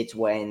Penn State's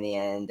way in the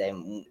end,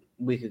 and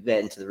we could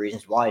get into the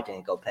reasons why it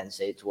didn't go Penn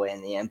State's way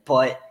in the end.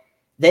 But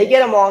they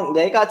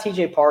got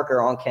TJ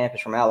Parker on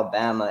campus from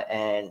Alabama,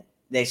 and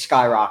they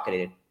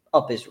skyrocketed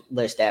up his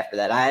list after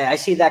that. I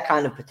see that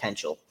kind of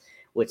potential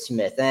with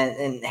Smith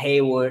and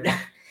Haywood.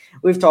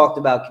 We've talked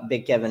about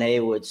Big Kevin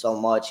Haywood so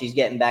much. He's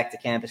getting back to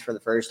campus for the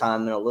first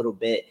time in a little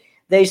bit.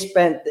 He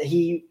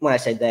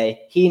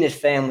and his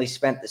family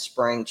spent the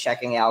spring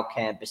checking out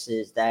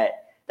campuses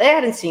that they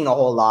hadn't seen a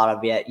whole lot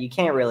of yet. You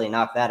can't really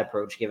knock that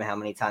approach given how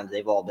many times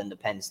they've all been to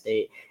Penn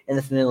State and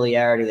the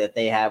familiarity that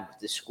they have with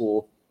the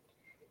school.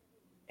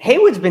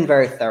 Haywood's been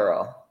very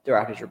thorough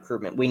throughout his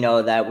recruitment. We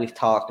know that. We've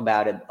talked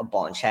about it a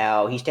bunch,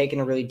 how he's taken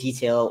a really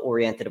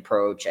detail-oriented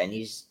approach, and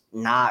he's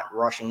not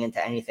rushing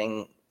into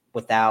anything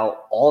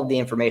without all of the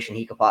information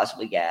he could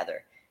possibly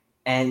gather.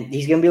 And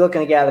he's going to be looking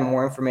to gather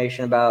more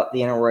information about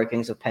the inner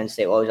workings of Penn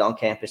State while he's on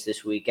campus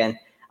this weekend.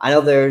 I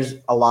know there's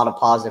a lot of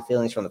positive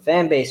feelings from the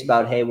fan base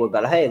about Haywood,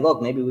 but hey,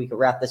 look, maybe we could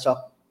wrap this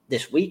up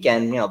this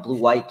weekend,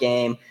 blue-white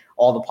game,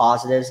 all the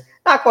positives.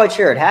 Not quite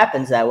sure it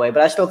happens that way,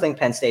 but I still think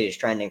Penn State is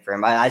trending for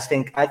him. I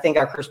think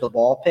our crystal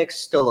ball picks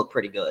still look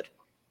pretty good.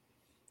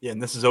 Yeah,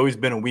 and this has always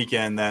been a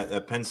weekend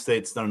that Penn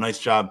State's done a nice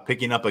job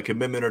picking up a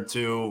commitment or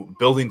two,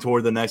 building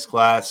toward the next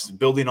class,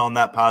 building on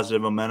that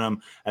positive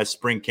momentum as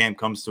spring camp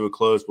comes to a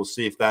close. We'll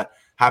see if that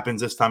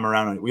happens this time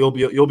around. You'll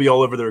be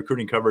all over the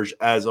recruiting coverage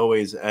as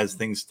always as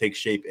things take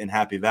shape in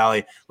Happy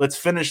Valley. Let's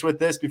finish with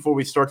this before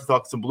we start to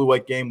talk some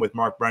blue-white game with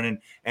Mark Brennan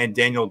and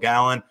Daniel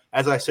Gallen.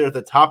 As I said at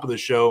the top of the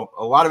show,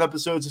 a lot of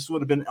episodes, this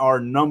would have been our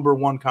number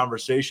one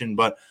conversation,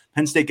 but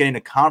Penn State getting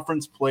a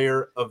Conference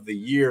Player of the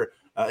Year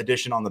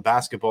edition on the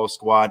basketball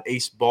squad.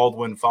 Ace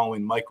Baldwin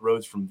following Mike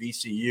Rhodes from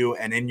VCU.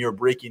 And in your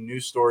breaking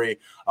news story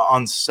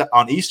on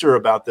Easter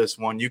about this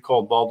one, you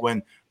called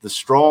Baldwin the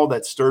straw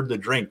that stirred the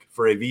drink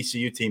for a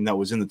VCU team that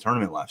was in the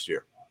tournament last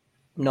year.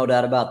 No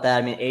doubt about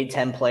that. I mean,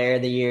 A-10 player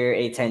of the year,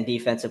 A-10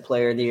 defensive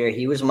player of the year.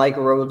 He was Mike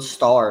Rhodes'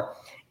 star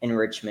in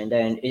Richmond,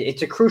 and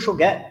it's a crucial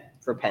get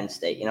for Penn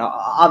State.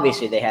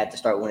 Obviously they had to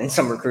start winning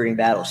some recruiting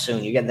battles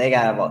soon.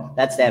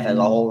 That staff has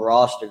a whole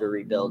roster to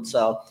rebuild.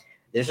 So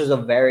This was a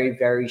very,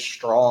 very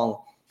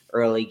strong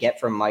early get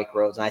from Mike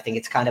Rhodes, and I think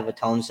it's kind of a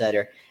tone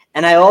setter.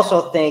 And I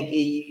also think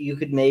you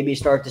could maybe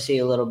start to see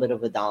a little bit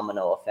of a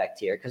domino effect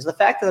here, because the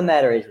fact of the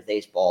matter is with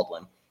Ace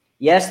Baldwin,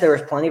 yes, there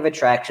was plenty of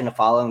attraction to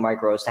following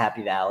Mike Rhodes to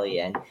Happy Valley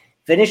and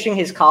finishing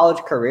his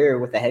college career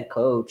with a head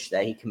coach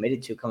that he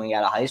committed to coming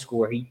out of high school,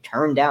 where he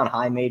turned down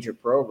high major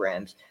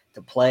programs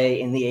to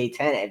play in the A-10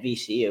 at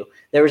VCU.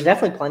 There was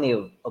definitely plenty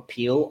of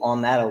appeal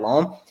on that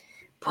alone.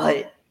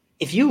 But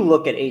if you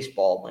look at Ace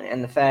Baldwin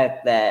and the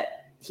fact that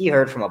he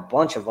heard from a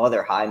bunch of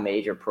other high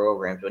major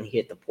programs when he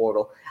hit the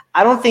portal,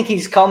 I don't think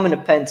he's coming to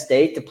Penn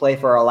State to play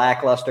for a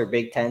lackluster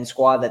Big Ten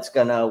squad that's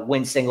going to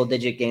win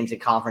single-digit games in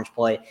conference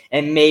play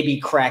and maybe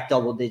crack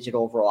double-digit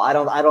overall. I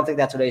don't think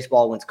that's what Ace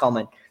Baldwin's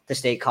coming to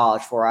State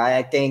College for.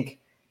 I think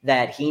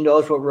that he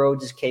knows what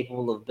Rhodes is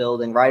capable of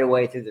building right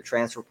away through the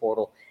transfer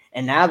portal.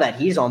 And now that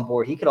he's on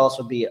board, he could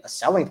also be a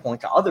selling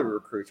point to other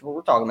recruits.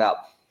 We're talking about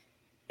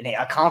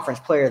a conference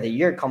player of the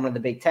year coming to the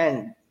Big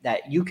Ten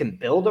that you can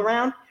build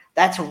around.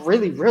 That's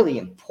really, really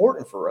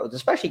important for Rhodes,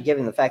 especially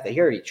given the fact that he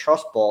already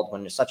trusts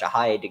Baldwin to such a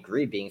high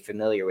degree, being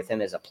familiar with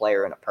him as a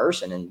player and a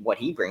person and what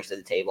he brings to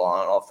the table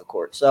on and off the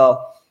court.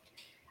 So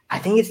I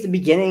think it's the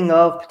beginning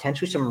of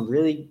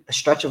potentially a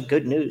stretch of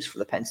good news for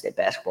the Penn State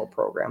basketball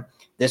program.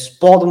 This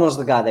Baldwin was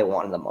the guy they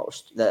wanted the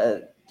most.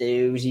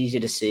 It was easy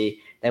to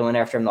see. They went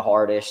after him the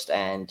hardest,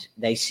 and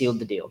they sealed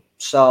the deal.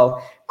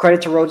 So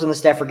credit to Rhodes and the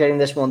staff for getting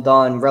this one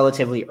done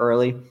relatively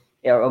early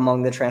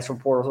among the transfer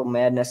portal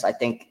madness. I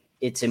think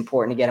it's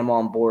important to get him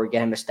on board,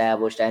 get him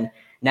established, and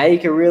now you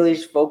can really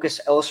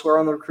focus elsewhere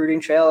on the recruiting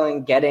trail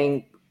and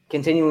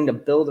continuing to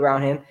build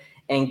around him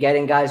and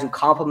getting guys who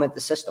complement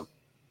the system.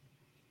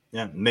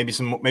 Yeah, maybe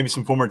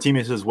some former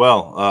teammates as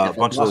well. A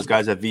bunch of those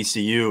guys at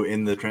VCU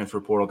in the transfer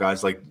portal,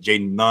 guys like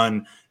Jaden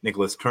Nunn,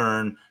 Nicholas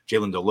Kern,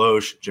 Jalen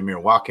Deloche, Jameer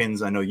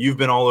Watkins. I know you've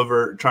been all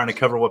over trying to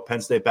cover what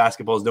Penn State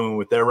basketball is doing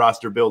with their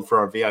roster build for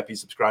our VIP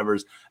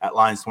subscribers at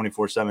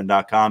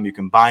Lions247.com. You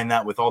combine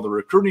that with all the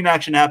recruiting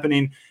action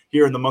happening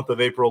here in the month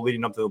of April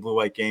leading up to the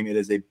Blue-White game. It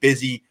is a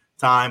busy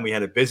time. We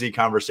had a busy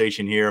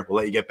conversation here. We'll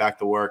let you get back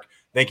to work.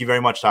 Thank you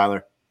very much,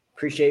 Tyler.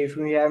 Appreciate you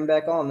for having me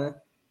back on, man.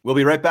 We'll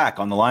be right back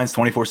on the Lions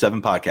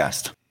 24/7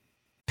 podcast.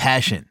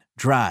 Passion,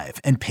 drive,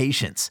 and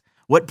patience.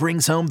 What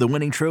brings home the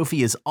winning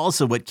trophy is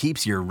also what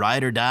keeps your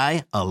ride or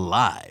die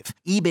alive.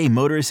 eBay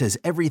Motors has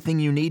everything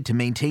you need to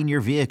maintain your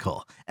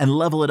vehicle and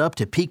level it up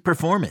to peak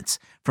performance,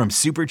 from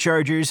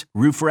superchargers,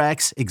 roof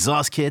racks,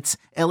 exhaust kits,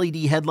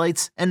 LED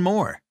headlights, and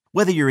more.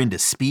 Whether you're into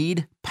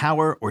speed,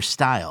 power, or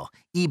style,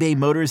 eBay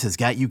Motors has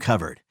got you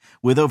covered.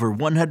 With over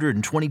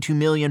 122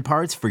 million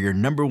parts for your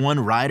number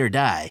one ride or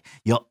die,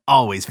 you'll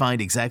always find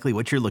exactly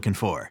what you're looking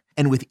for.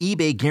 And with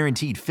eBay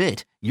Guaranteed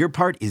Fit, your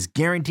part is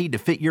guaranteed to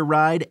fit your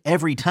ride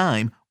every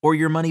time or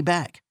your money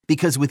back.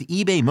 Because with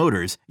eBay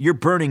Motors, you're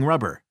burning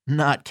rubber,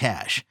 not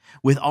cash.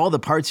 With all the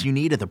parts you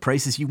need at the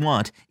prices you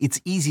want, it's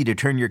easy to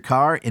turn your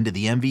car into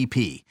the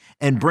MVP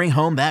and bring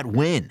home that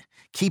win.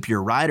 Keep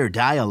your ride or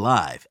die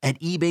alive at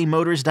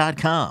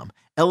ebaymotors.com.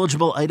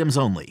 Eligible items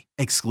only.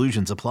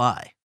 Exclusions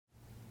apply.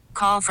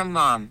 Call from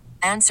mom.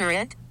 Answer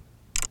it.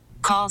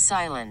 Call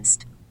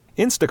silenced.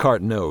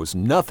 Instacart knows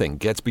nothing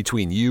gets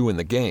between you and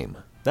the game.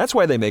 That's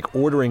why they make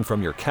ordering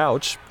from your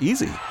couch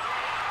easy.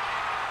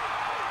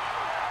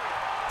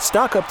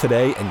 Stock up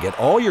today and get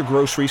all your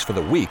groceries for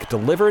the week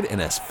delivered in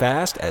as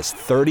fast as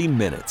 30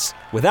 minutes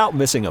without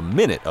missing a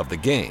minute of the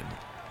game.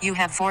 You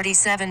have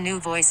 47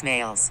 new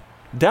voicemails.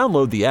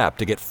 Download the app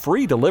to get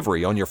free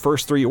delivery on your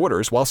first 3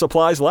 orders while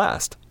supplies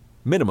last.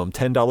 Minimum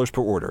 $10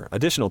 per order.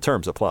 Additional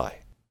terms apply.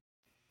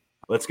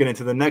 Let's get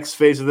into the next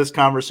phase of this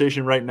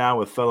conversation right now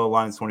with fellow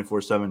Lions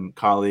 24/7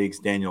 colleagues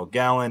Daniel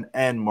Gallen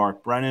and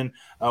Mark Brennan.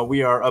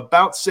 We are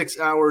about 6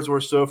 hours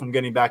or so from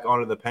getting back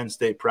onto the Penn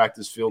State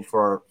practice field for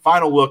our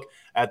final look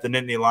at the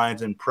Nittany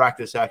Lions in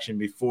practice action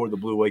before the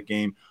Blue-White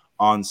game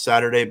on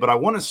Saturday. But I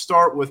want to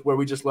start with where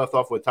we just left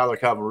off with Tyler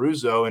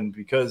Calvaruzzo, and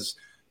because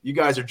you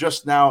guys are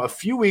just now a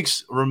few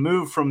weeks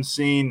removed from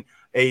seeing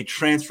a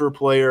transfer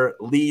player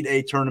lead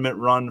a tournament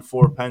run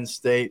for Penn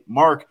State.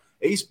 Mark,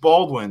 Ace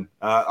Baldwin,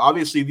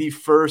 obviously the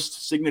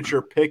first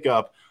signature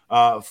pickup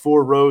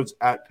for Rhodes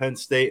at Penn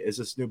State as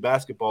this new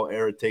basketball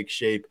era takes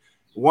shape.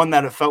 One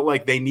that it felt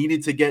like they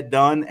needed to get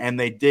done, and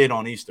they did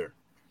on Easter.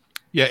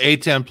 Yeah,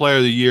 A-10 player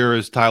of the year,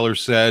 as Tyler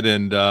said,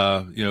 and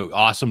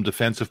awesome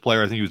defensive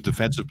player. I think he was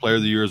defensive player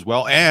of the year as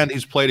well, and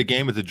he's played a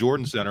game at the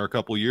Jordan Center a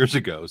couple of years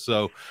ago.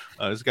 So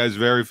this guy's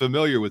very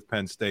familiar with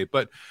Penn State.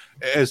 But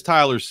as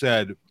Tyler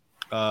said,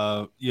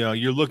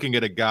 you're looking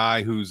at a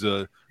guy who's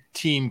a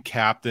team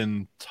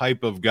captain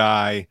type of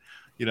guy,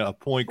 a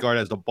point guard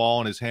has the ball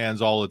in his hands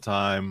all the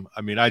time.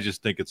 I mean, I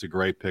just think it's a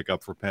great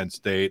pickup for Penn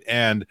State,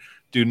 and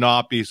do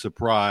not be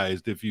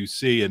surprised if you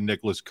see a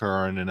Nicholas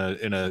Kern and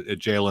a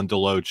Jalen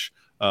Deloche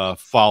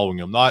following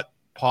him. Not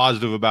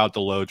positive about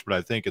Deloche, but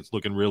I think it's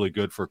looking really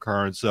good for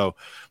Kern. So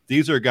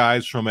these are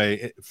guys from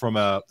a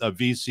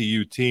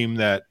VCU team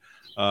that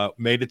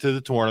made it to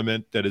the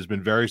tournament, that has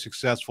been very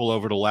successful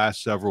over the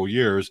last several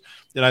years.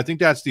 And I think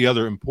that's the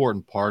other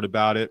important part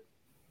about it.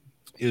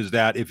 is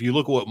that if you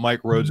look at what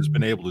Mike Rhodes has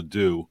been able to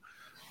do,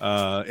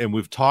 and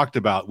we talked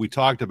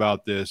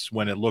about this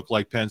when it looked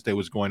like Penn State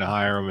was going to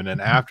hire him, and then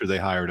after they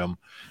hired him,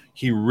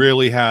 he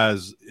really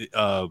has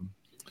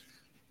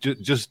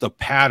just the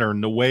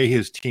pattern, the way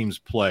his teams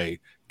play,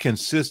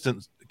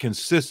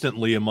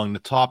 consistently among the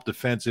top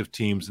defensive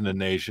teams in the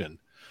nation.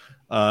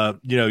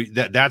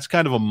 That's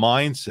kind of a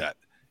mindset,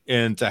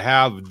 and to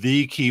have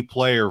the key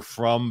player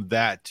from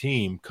that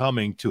team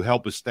coming to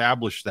help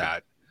establish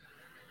that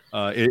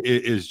it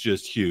is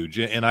just huge.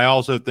 And I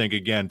also think,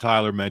 again,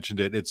 Tyler mentioned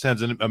it, it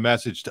sends a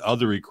message to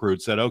other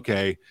recruits that,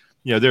 okay,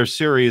 they're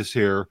serious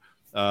here.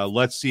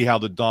 Let's see how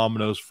the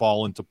dominoes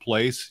fall into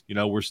place.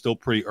 We're still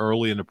pretty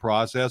early in the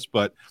process,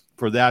 but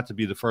for that to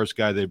be the first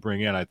guy they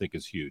bring in, I think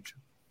is huge.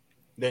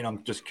 Dane,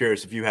 I'm just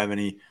curious if you have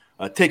any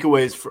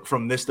takeaways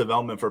from this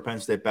development for Penn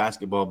State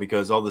basketball,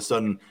 because all of a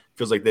sudden it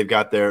feels like they've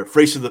got their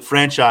face of the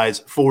franchise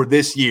for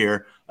this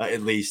year,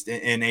 at least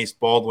in Ace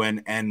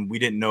Baldwin, and we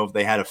didn't know if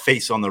they had a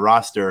face on the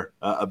roster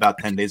about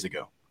 10 days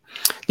ago.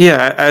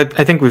 Yeah,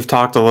 I think we've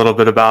talked a little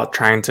bit about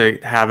trying to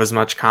have as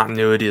much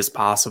continuity as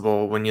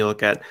possible when you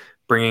look at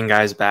bringing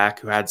guys back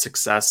who had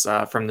success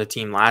from the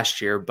team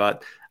last year.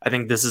 But I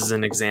think this is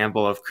an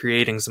example of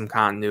creating some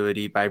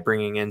continuity by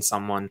bringing in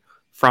someone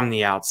from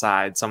the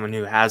outside, someone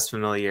who has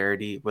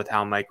familiarity with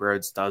how Mike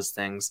Rhodes does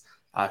things,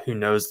 who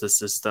knows the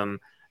system,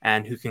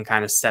 and who can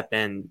kind of step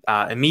in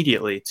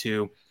immediately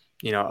to,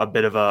 a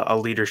bit of a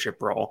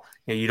leadership role.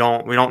 We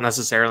don't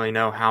necessarily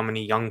know how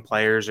many young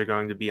players are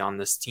going to be on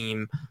this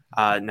team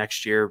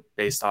next year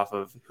based off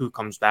of who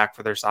comes back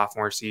for their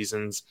sophomore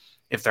seasons,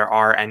 if there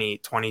are any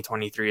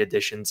 2023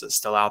 additions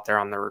still out there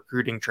on the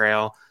recruiting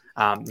trail,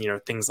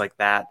 things like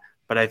that.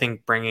 But I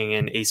think bringing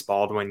in Ace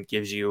Baldwin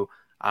gives you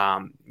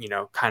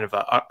kind of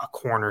a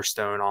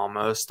cornerstone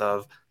almost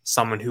of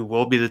someone who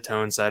will be the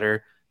tone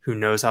setter, who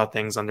knows how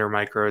things under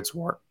Mike Rhodes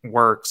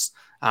works,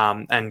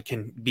 and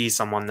can be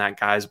someone that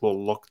guys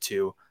will look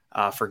to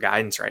for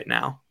guidance right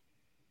now.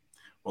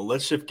 Well,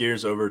 let's shift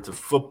gears over to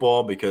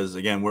football because,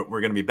 again, we're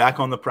going to be back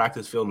on the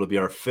practice field. It'll be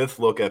our fifth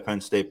look at Penn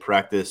State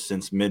practice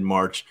since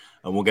mid-March.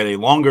 And we'll get a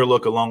longer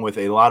look along with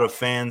a lot of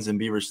fans in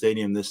Beaver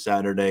Stadium this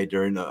Saturday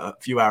during a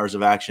few hours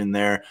of action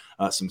there.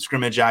 Some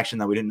scrimmage action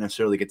that we didn't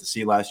necessarily get to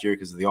see last year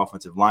because of the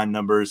offensive line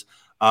numbers.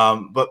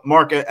 But,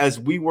 Mark,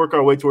 as we work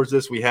our way towards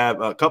this, we have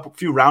a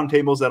few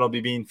roundtables that'll be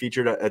being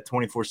featured at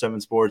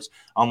 24/7 Sports,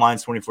 online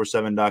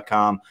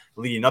 247.com,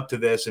 leading up to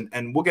this.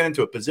 And we'll get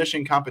into a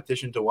position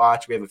competition to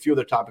watch. We have a few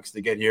other topics to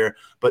get here.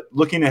 But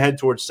looking ahead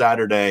towards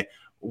Saturday,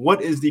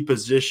 what is the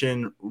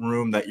position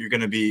room that you're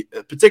going to be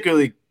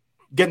particularly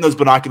getting those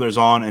binoculars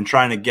on and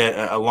trying to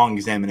get a long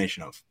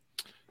examination of?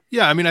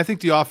 Yeah, I mean, I think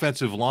the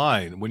offensive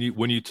line,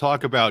 when you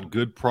talk about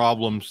good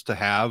problems to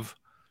have,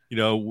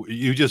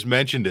 you just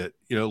mentioned it.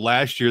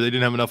 Last year they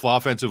didn't have enough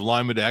offensive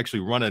linemen to actually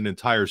run an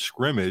entire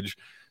scrimmage.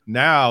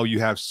 Now you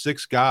have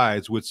 6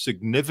 guys with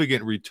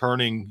significant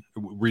returning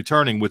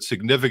with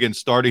significant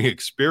starting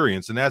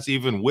experience, and that's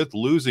even with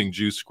losing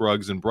Juice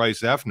Scruggs and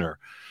Bryce Effner.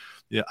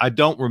 Yeah, I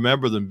don't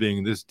remember them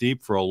being this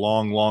deep for a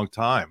long, long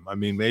time. I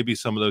mean, maybe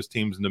some of those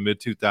teams in the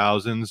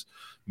mid-2000s,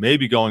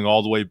 maybe going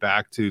all the way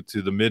back to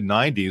the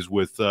mid-90s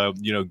with,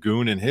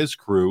 Goon and his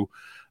crew.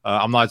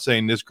 I'm not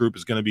saying this group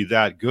is going to be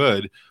that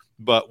good,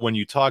 but when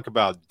you talk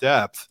about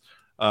depth,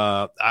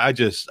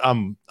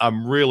 I'm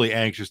really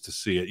anxious to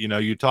see it.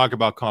 You talk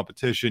about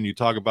competition, you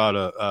talk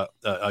about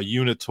a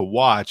unit to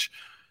watch.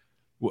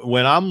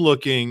 When I'm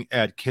looking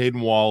at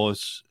Caden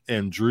Wallace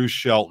and Drew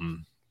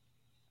Shelton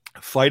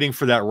fighting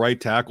for that right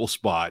tackle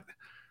spot,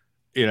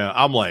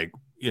 I'm like,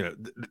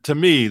 to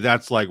me,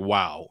 that's like,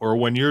 wow. Or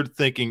when you're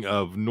thinking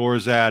of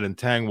Norzad and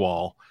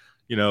Tangwall,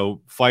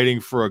 fighting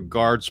for a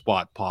guard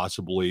spot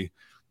possibly,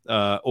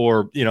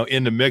 or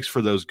in the mix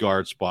for those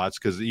guard spots,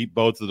 because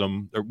both of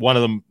them, or one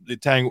of them,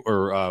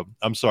 Norzad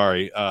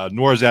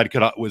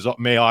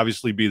may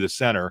obviously be the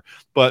center,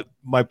 but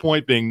my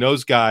point being,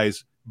 those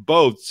guys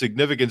both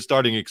significant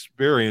starting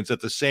experience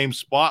at the same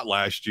spot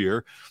last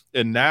year,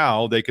 and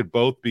now they could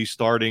both be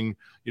starting,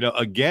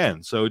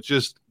 again. So it's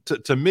just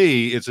to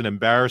me, it's an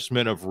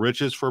embarrassment of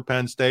riches for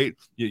Penn State.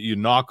 You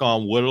knock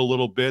on wood a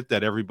little bit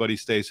that everybody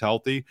stays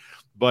healthy,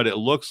 but it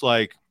looks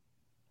like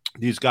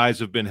these guys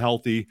have been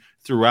healthy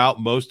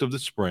throughout most of the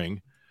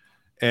spring.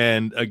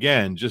 And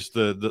again, just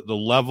the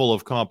level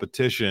of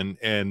competition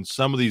and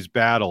some of these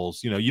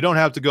battles, you don't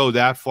have to go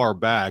that far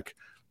back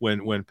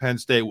when Penn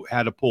State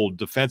had to pull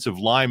defensive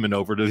linemen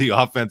over to the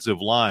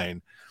offensive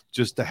line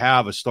just to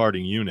have a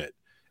starting unit.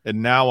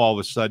 And now all of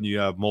a sudden you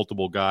have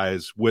multiple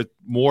guys with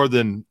more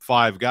than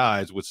 5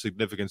 guys with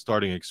significant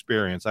starting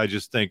experience. I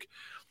just think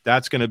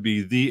that's going to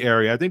be the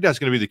area. I think that's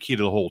going to be the key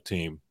to the whole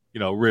team.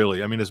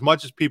 Really. I mean, as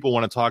much as people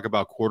want to talk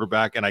about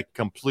quarterback, and I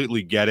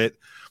completely get it,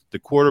 the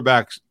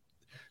quarterbacks,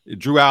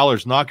 Drew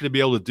Aller's not going to be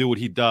able to do what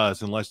he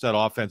does unless that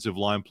offensive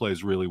line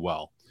plays really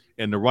well.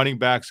 And the running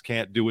backs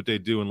can't do what they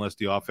do unless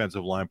the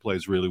offensive line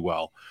plays really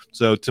well.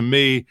 So to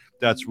me,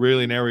 that's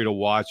really an area to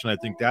watch. And I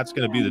think that's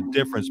going to be the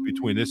difference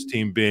between this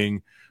team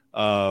being,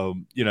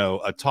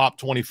 a top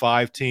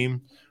 25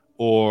 team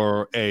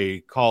or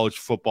a college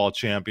football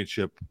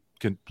championship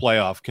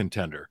playoff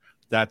contender.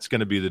 That's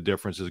going to be the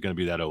difference, is going to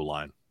be that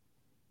O-line.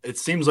 It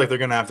seems like they're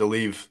going to have to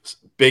leave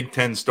Big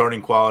Ten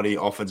starting quality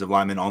offensive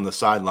linemen on the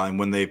sideline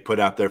when they put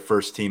out their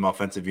first team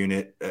offensive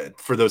unit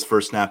for those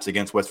first snaps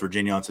against West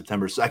Virginia on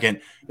September 2nd.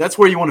 That's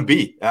where you want to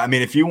be. I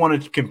mean, if you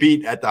want to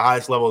compete at the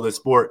highest level of the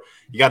sport,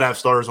 you got to have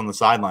starters on the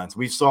sidelines.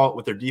 We saw it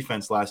with their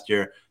defense last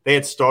year. They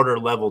had starter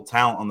level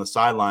talent on the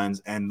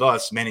sidelines, and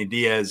thus Manny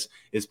Diaz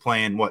is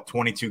playing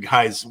 22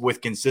 guys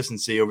with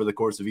consistency over the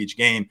course of each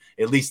game,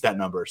 at least that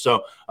number.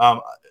 So,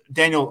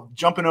 Daniel,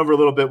 jumping over a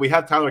little bit, we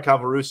have Tyler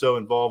Calvaruso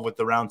involved with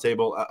the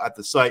roundtable at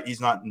the site. He's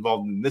not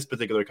involved in this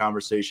particular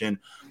conversation,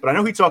 but I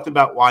know he talked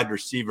about wide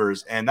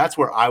receivers, and that's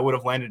where I would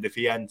have landed if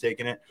he hadn't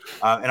taken it.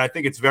 And I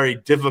think it's very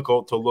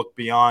difficult to look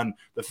beyond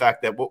the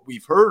fact that what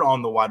we've heard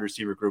on the wide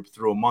receiver group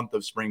through a month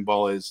of spring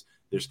ball is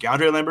there's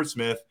Keandre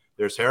Lambert-Smith,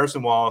 there's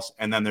Harrison Wallace,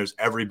 and then there's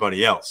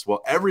everybody else.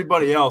 Well,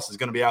 everybody else is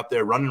going to be out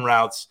there running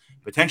routes,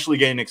 potentially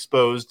getting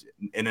exposed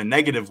in a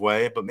negative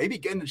way, but maybe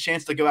getting a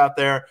chance to go out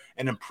there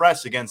and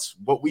impress against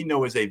what we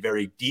know is a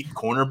very deep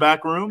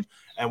cornerback room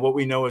and what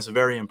we know is a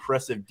very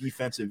impressive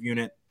defensive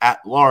unit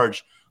at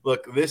large.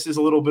 Look, this is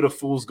a little bit of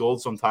fool's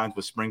gold sometimes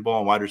with spring ball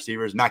and wide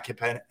receivers. Matt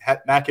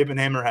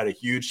Kippenhammer had a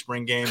huge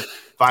spring game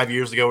 5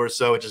 years ago or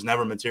so. It just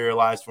never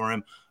materialized for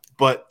him.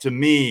 But to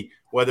me,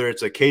 whether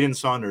it's a Caden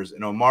Saunders,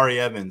 an Omari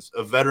Evans,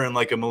 a veteran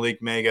like a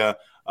Malik Mega,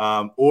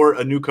 or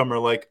a newcomer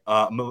like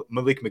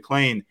Malik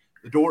McLean,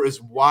 the door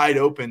is wide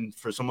open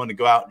for someone to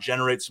go out,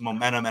 generate some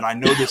momentum. And I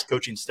know this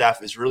coaching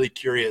staff is really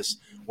curious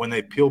when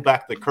they peel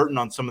back the curtain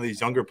on some of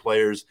these younger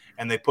players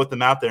and they put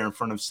them out there in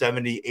front of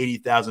 70,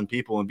 80,000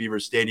 people in Beaver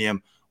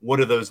Stadium. What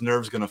are those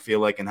nerves going to feel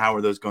like, and how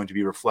are those going to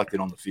be reflected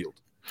on the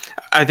field?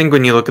 I think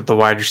when you look at the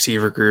wide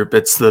receiver group,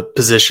 it's the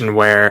position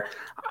where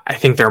I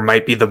think there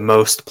might be the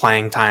most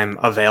playing time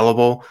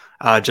available.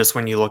 Just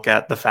when you look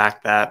at the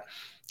fact that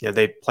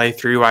they play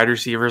three wide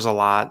receivers a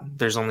lot.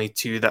 There's only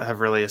two that have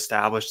really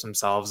established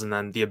themselves, and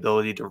then the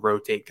ability to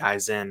rotate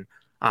guys in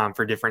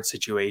for different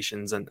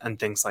situations and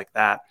things like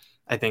that.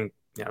 I think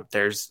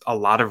there's a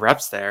lot of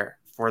reps there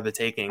for the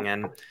taking,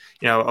 and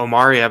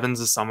Omari Evans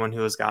is someone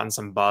who has gotten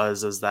some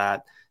buzz as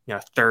that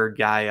third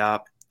guy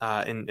up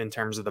in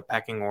terms of the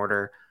pecking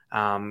order.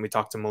 We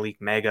talked to Malik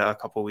Mega a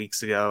couple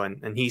weeks ago,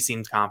 and he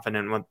seems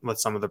confident with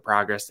some of the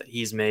progress that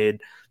he's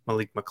made.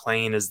 Malik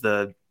McLean is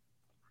the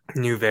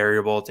new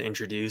variable to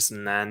introduce,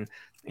 and then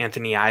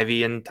Anthony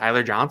Ivy and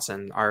Tyler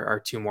Johnson are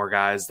two more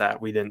guys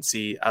that we didn't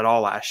see at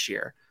all last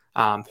year,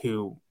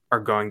 who are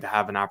going to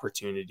have an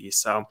opportunity.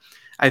 So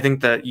I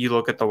think that you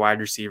look at the wide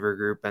receiver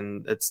group,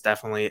 and it's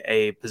definitely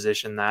a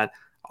position that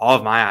all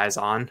of my eyes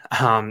on.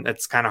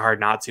 It's kind of hard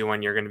not to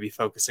when you're going to be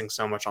focusing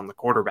so much on the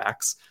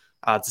quarterbacks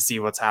to see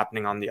what's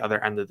happening on the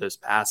other end of those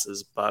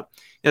passes. But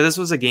this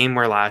was a game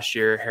where last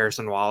year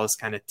Harrison Wallace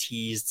kind of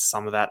teased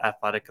some of that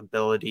athletic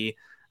ability.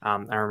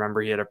 I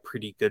remember he had a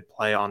pretty good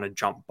play on a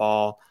jump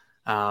ball.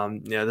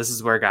 This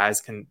is where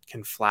guys can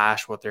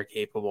flash what they're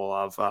capable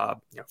of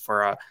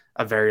for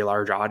a very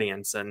large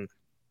audience. And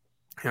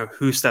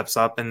who steps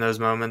up in those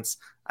moments,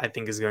 I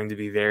think, is going to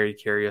be very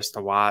curious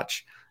to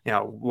watch.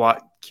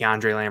 What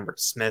Keandre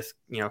Lambert-Smith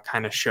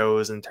kind of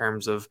shows in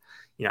terms of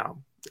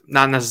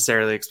not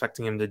necessarily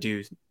expecting him to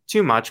do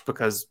too much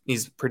because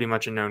he's pretty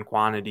much a known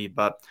quantity,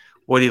 but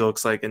what he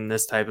looks like in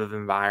this type of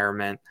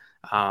environment.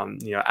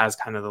 As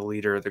kind of the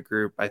leader of the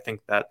group. I think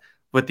that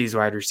with these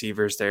wide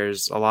receivers,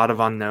 there's a lot of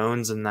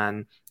unknowns, and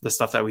then the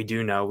stuff that we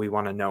do know, we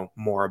want to know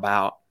more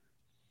about.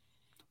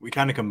 We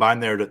kind of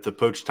combined there to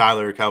poach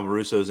Tyler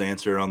Calvaruso's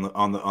answer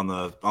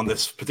on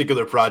this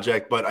particular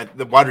project, but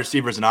the wide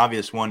receiver is an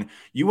obvious one.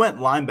 You went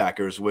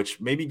linebackers, which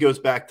maybe goes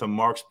back to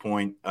Mark's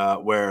point,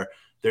 where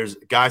there's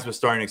guys with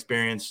starting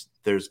experience,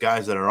 there's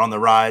guys that are on the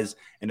rise,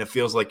 and it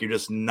feels like you're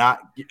just not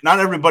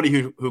everybody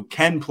who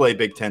can play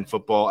Big Ten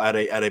football at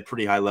a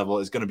pretty high level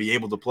is going to be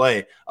able to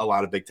play a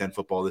lot of Big Ten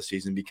football this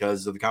season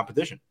because of the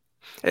competition.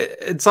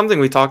 It's something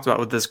we talked about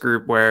with this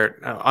group where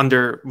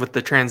with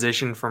the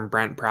transition from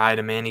Brent Pry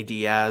to Manny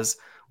Diaz,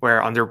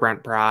 where under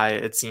Brent Pry,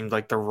 it seemed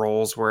like the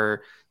roles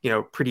were,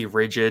 pretty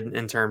rigid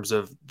in terms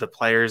of the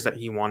players that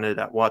he wanted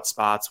at what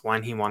spots,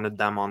 when he wanted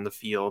them on the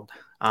field,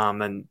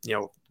 and,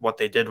 what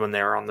they did when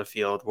they were on the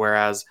field.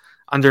 Whereas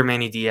under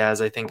Manny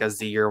Diaz, I think as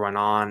the year went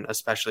on,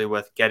 especially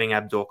with getting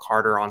Abdul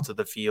Carter onto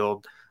the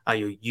field,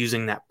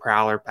 using that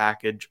Prowler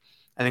package,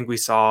 I think we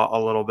saw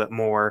a little bit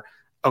more,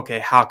 okay,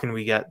 how can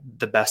we get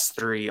the best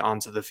three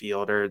onto the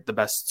field or the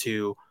best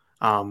two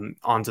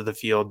onto the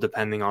field,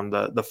 depending on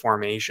the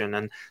formation.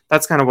 And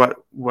that's kind of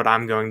what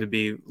I'm going to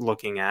be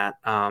looking at.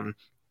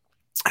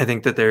 I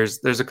think that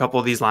there's a couple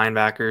of these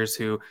linebackers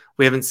who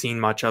we haven't seen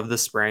much of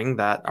this spring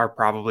that are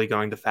probably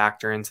going to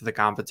factor into the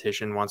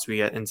competition once we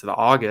get into the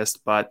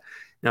August. But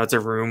it's a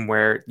room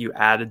where you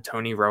added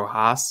Tony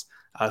Rojas,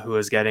 who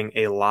is getting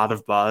a lot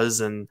of buzz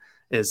and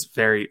is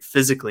very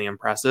physically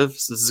impressive.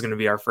 So this is going to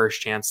be our first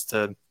chance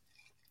to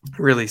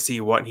really see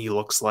what he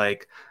looks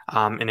like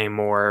in a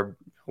more,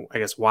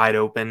 wide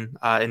open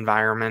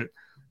environment.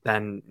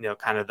 than,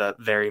 kind of the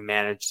very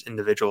managed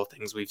individual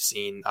things we've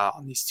seen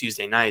on these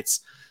Tuesday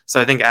nights. So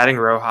I think adding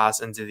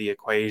Rojas into the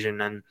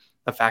equation and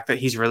the fact that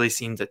he's really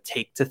seemed to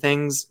take to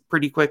things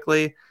pretty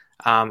quickly,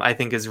 I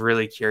think is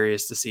really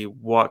curious to see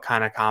what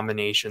kind of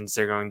combinations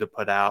they're going to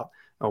put out,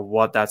 or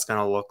what that's going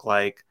to look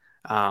like.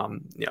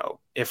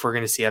 If we're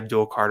going to see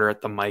Abdul Carter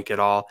at the mic at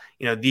all,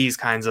 these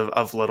kinds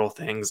of little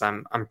things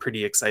I'm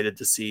pretty excited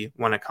to see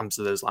when it comes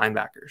to those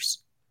linebackers.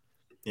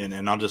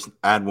 And I'll just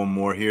add one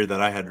more here that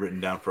I had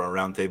written down for our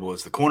roundtable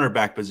is the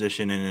cornerback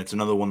position. And it's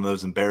another one of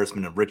those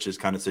embarrassment of riches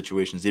kind of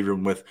situations,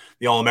 even with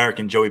the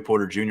All-American Joey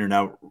Porter Jr.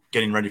 now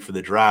getting ready for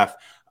the draft.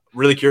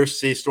 Really curious to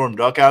see Storm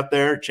Duck out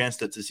there. Chance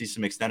to see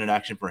some extended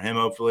action for him,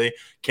 hopefully.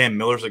 Cam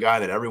Miller's a guy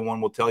that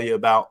everyone will tell you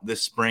about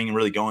this spring and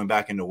really going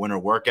back into winter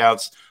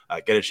workouts.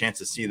 Get a chance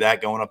to see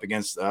that going up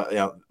against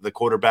the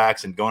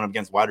quarterbacks and going up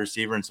against wide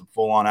receiver and some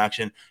full-on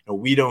action.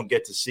 We don't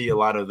get to see a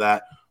lot of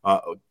that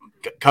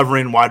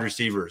covering wide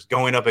receivers,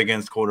 going up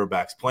against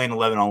quarterbacks, playing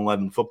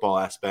 11-on-11 football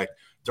aspect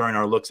during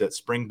our looks at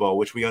spring ball,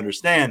 which we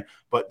understand.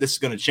 But this is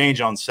going to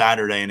change on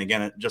Saturday. And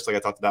again, just like I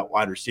talked about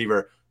wide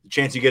receiver, the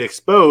chance you get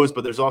exposed,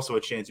 but there's also a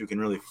chance you can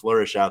really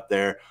flourish out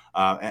there.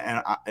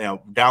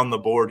 Down the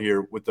board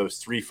here with those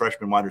three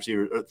freshman wide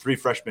receivers, or three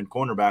freshman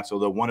cornerbacks,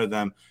 although one of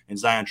them in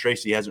Zion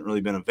Tracy hasn't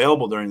really been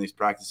available during these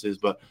practices,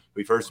 but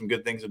we've heard some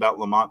good things about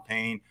Lamont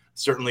Payne,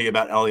 certainly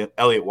about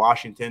Elliott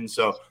Washington.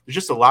 So there's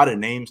just a lot of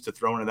names to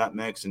throw into that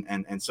mix,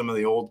 and some of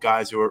the old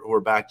guys who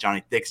are back,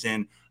 Johnny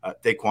Dixon,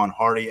 Daquan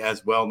Hardy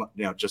as well,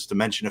 just to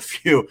mention a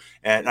few.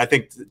 And I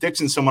think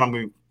Dixon's someone I'm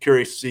going to be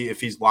curious to see if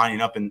he's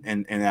lining up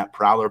in that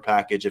Prowler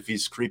package, if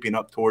he's creeping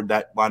up toward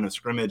that line of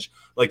scrimmage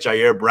like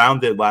Jair Brown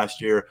did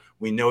last year.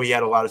 We know he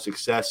had a lot of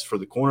success for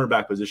the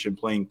cornerback position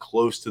playing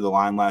close to the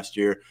line last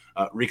year,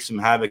 wreaked some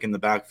havoc in the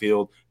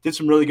backfield, did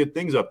some really good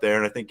things up there,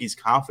 and I think he's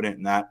confident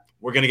in that.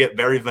 We're going to get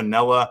very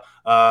vanilla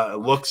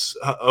looks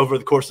over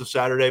the course of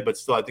Saturday, but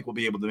still I think we'll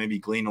be able to maybe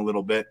glean a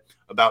little bit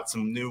about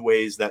some new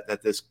ways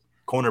that this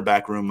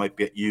cornerback room might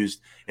get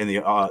used in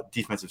the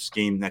defensive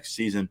scheme next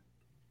season.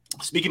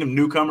 Speaking of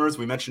newcomers,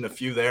 we mentioned a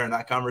few there in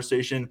that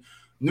conversation.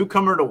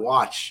 Newcomer to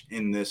watch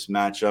in this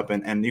matchup,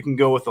 and you can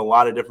go with a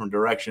lot of different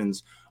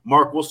directions.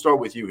 Mark, we'll start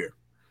with you here.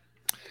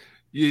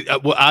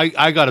 Well,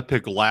 I got to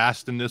pick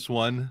last in this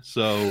one,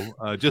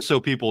 so just so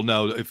people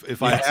know,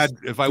 if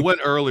I went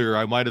earlier,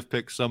 I might have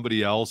picked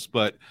somebody else,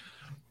 but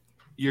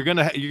you're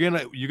gonna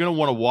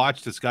want to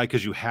watch this guy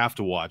because you have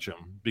to watch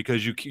him,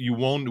 because you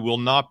will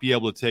not be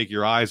able to take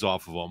your eyes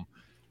off of him,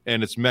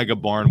 and it's Mega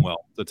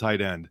Barnwell, the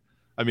tight end.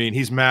 I mean,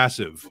 he's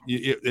massive.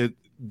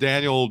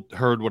 Daniel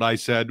heard what I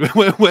said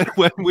when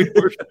we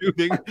were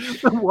shooting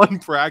one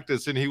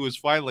practice, and he was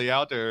finally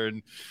out there,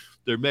 and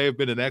there may have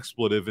been an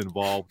expletive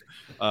involved,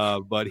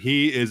 but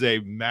he is a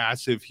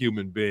massive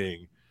human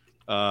being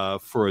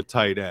for a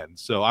tight end.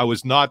 So I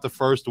was not the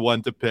first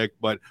one to pick,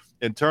 but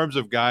in terms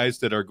of guys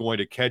that are going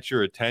to catch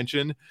your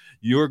attention,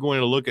 you're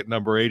going to look at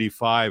number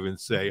 85 and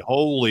say,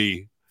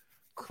 holy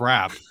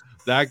crap,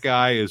 that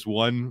guy is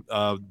one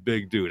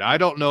big dude. I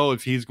don't know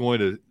if he's going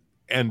to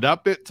end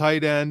up at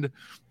tight end,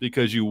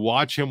 because you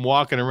watch him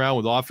walking around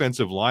with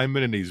offensive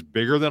linemen and he's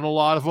bigger than a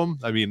lot of them.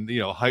 I mean,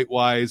 height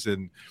wise,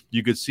 and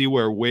you could see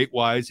where weight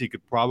wise he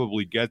could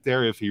probably get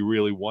there if he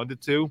really wanted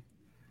to.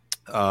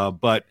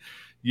 But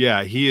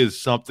yeah, he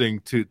is something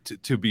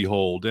to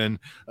behold. And,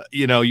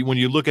 when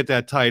you look at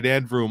that tight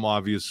end room,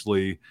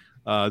 obviously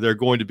they're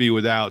going to be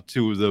without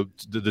two of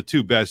the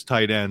two best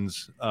tight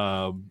ends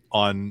on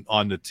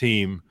the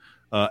team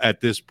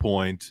at this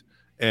point.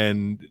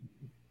 And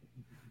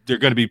they're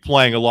going to be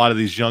playing a lot of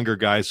these younger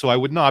guys. So I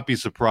would not be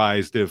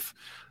surprised if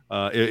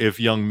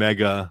young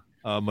Mega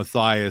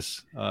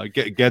Matthias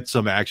gets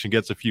some action,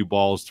 gets a few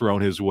balls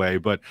thrown his way.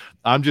 But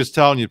I'm just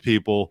telling you,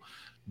 people,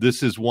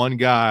 this is one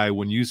guy,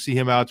 when you see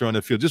him out there on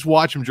the field, just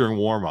watch him during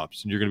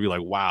warmups, and you're going to be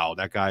like, wow,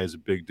 that guy is a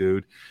big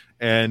dude.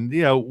 And,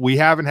 we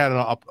haven't had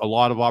a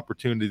lot of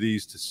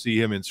opportunities to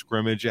see him in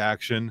scrimmage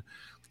action.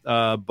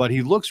 But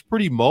he looks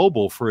pretty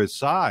mobile for his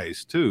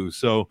size too.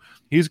 So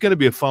he's going to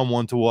be a fun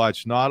one to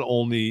watch, not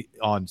only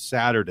on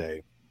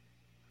Saturday,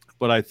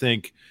 but I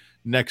think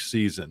next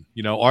season.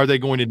 Are they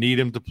going to need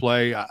him to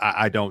play?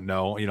 I don't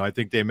know. I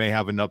think they may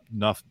have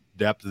enough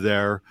depth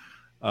there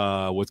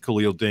with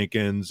Khalil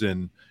Dinkins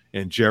and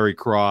Jerry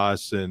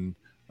Cross and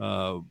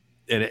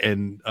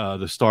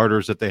the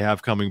starters that they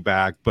have coming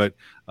back. But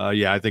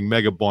I think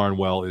Mega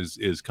Barnwell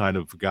is kind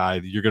of a guy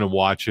that you're going to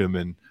watch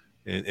him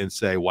and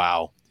say,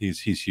 wow, he's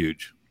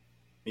huge.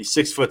 He's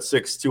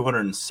 6'6",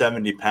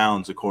 270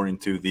 pounds, according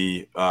to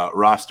the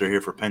roster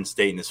here for Penn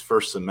State in his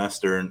first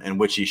semester, in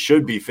which he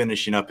should be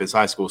finishing up his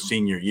high school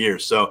senior year.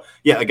 So,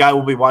 a guy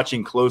we'll be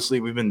watching closely.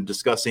 We've been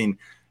discussing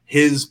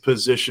his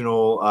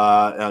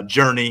positional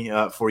journey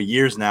for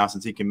years now,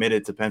 since he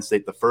committed to Penn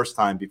State the first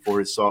time before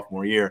his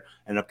sophomore year,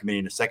 ended up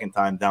committing a second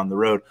time down the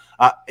road.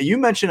 You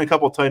mentioned a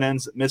couple of tight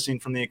ends missing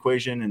from the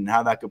equation and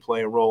how that could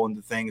play a role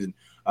into things. And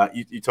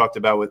you talked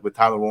about with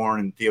Tyler Warren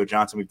and Theo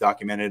Johnson, we've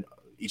documented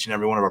each and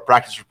every one of our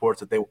practice reports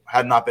that they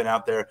had not been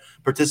out there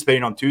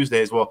participating on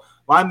Tuesdays. Well,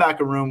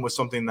 linebacker room was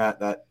something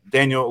that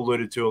Daniel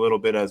alluded to a little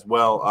bit as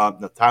well.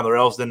 Tyler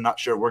Elsdon, not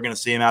sure we're going to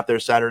see him out there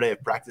Saturday.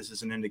 If practice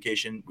is an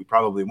indication, we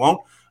probably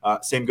won't.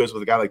 Same goes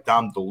with a guy like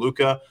Dom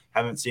DeLuca.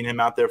 Haven't seen him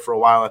out there for a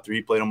while after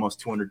he played almost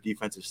 200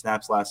 defensive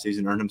snaps last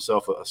season, earned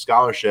himself a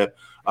scholarship.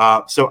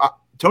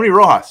 Tony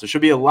Rojas, there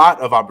should be a lot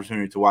of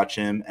opportunity to watch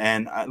him.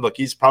 And look,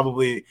 he's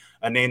probably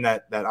a name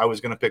that I was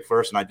going to pick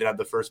first, and I did have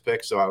the first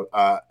pick, so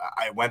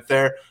I went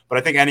there. But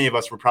I think any of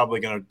us were probably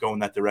going to go in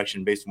that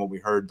direction based on what we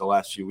heard the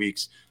last few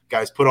weeks.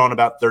 Guys put on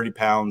about 30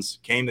 pounds,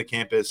 came to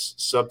campus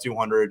sub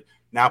 200,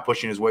 now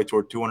pushing his way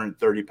toward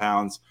 230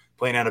 pounds,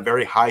 playing at a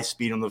very high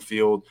speed on the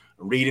field,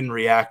 reading and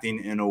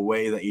reacting in a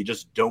way that you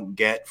just don't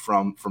get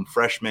from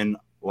freshmen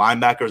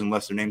linebackers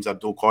unless their name's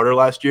Abdul Carter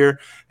last year.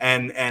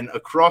 And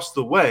across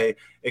the way,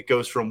 it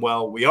goes from,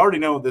 well, we already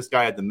know this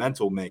guy had the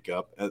mental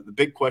makeup. The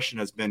big question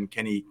has been,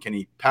 can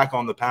he pack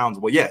on the pounds?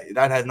 Well, yeah,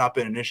 that has not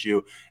been an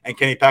issue. And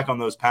can he pack on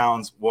those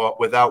pounds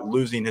without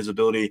losing his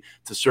ability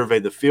to survey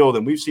the field?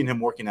 And we've seen him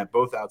working at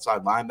both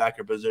outside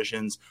linebacker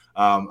positions.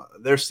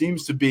 There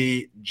seems to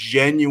be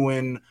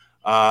genuine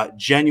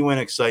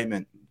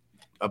excitement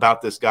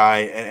about this guy,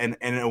 and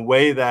in a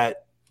way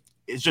that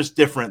is just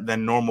different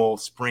than normal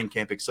spring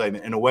camp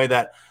excitement, in a way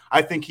that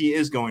I think he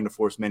is going to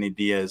force Manny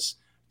Diaz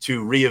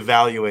to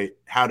reevaluate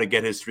how to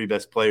get his three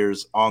best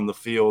players on the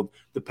field,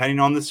 depending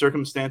on the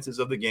circumstances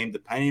of the game,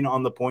 depending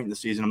on the point in the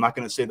season. I'm not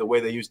going to say the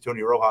way they used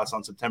Tony Rojas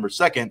on September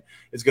 2nd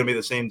is going to be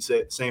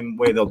the same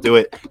way they'll do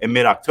it in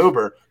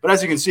mid-October. But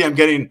as you can see, I'm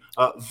getting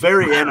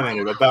very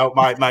animated about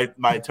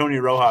my Tony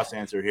Rojas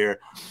answer here,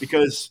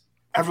 because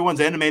everyone's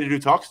animated who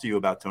talks to you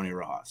about Tony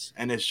Rojas.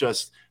 And it's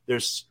just,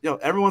 there's,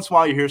 every once in a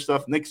while you hear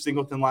stuff. Nick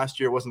Singleton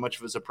last year wasn't much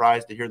of a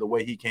surprise to hear the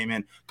way he came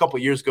in. A couple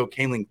of years ago,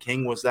 Kalen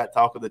King was that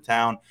talk of the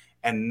town.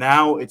 And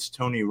now it's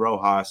Tony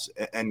Rojas.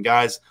 And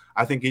guys,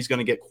 I think he's going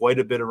to get quite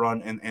a bit of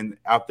run and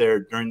out there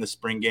during the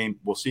spring game.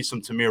 We'll see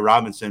some Tamir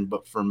Robinson,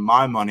 but for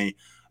my money,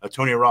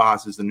 Tony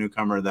Rojas is the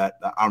newcomer that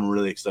I'm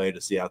really excited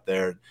to see out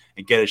there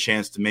and get a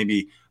chance to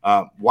maybe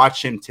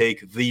watch him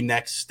take the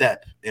next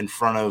step in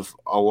front of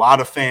a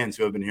lot of fans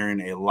who have been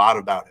hearing a lot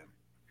about him.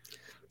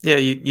 Yeah,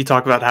 you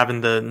talk about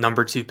having the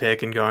number 2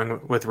 pick and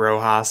going with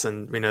Rojas,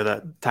 and we know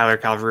that Tyler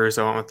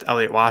Calvaruso went with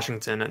Elliott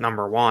Washington at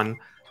number 1.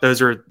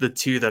 Those are the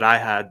two that I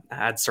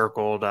had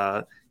circled,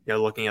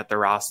 looking at the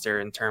roster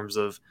in terms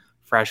of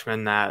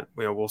freshmen that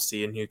we'll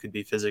see and who could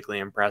be physically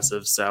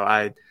impressive.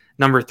 So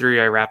number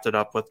 3, I wrapped it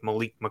up with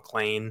Malik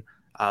McLean,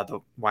 the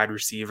wide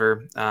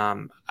receiver.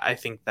 I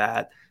think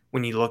that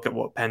when you look at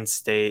what Penn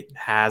State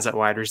has at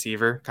wide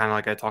receiver, kind of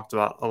like I talked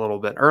about a little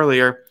bit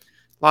earlier,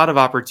 a lot of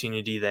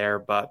opportunity there.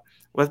 But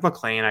with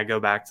McLean, I go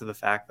back to the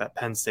fact that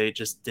Penn State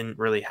just didn't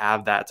really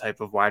have that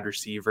type of wide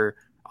receiver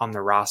on the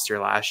roster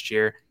last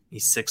year.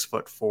 He's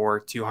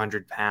 6'4",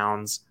 200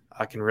 pounds,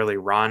 can really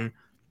run.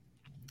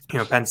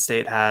 Penn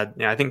State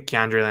had, I think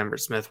Keandre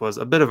Lambert-Smith was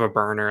a bit of a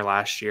burner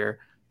last year,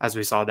 as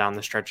we saw down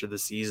the stretch of the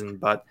season,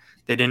 but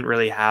they didn't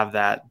really have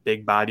that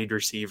big-bodied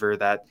receiver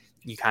that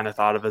you kind of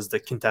thought of as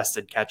the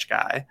contested catch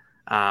guy.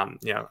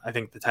 I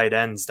think the tight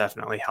ends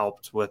definitely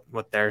helped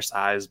with their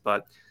size,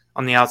 but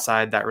on the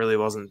outside, that really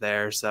wasn't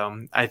there.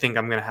 So I think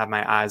I'm going to have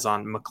my eyes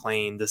on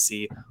McLean to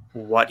see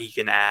what he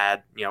can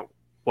add,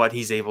 what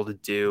he's able to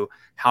do,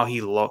 how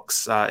he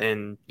looks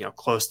in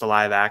close to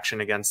live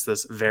action against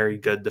this very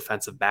good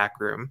defensive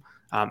back room.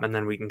 And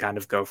then we can kind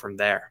of go from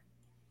there.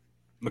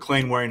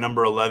 McLean wearing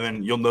number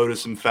 11, you'll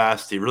notice him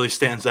fast. He really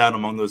stands out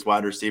among those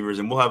wide receivers.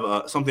 And we'll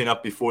have something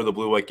up before the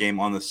blue-white game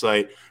on the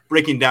site,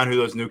 breaking down who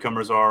those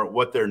newcomers are,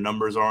 what their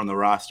numbers are on the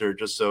roster,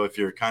 just so if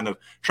you're kind of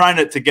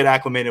trying to get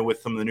acclimated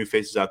with some of the new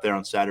faces out there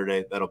on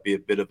Saturday, that'll be a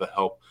bit of a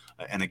help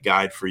and a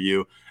guide for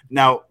you.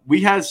 Now,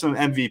 we had some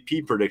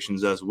MVP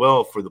predictions as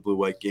well for the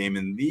blue-white game,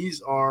 and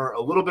these are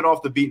a little bit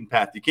off the beaten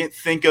path. You can't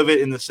think of it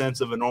in the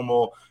sense of a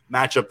normal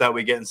matchup that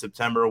we get in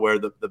September where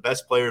the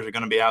best players are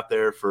going to be out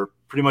there for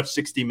pretty much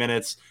 60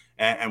 minutes,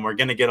 and we're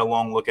going to get a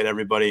long look at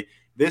everybody.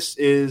 This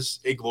is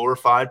a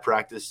glorified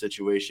practice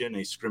situation,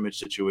 a scrimmage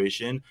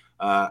situation,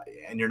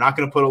 and you're not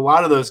going to put a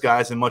lot of those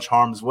guys in much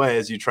harm's way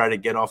as you try to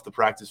get off the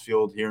practice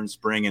field here in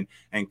spring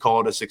and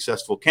call it a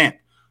successful camp.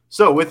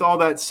 So with all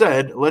that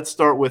said, let's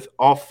start with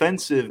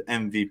offensive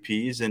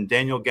MVPs. And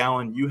Daniel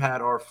Gallen, you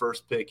had our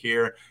first pick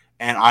here,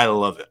 and I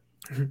love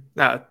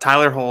it.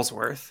 Tyler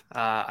Holsworth.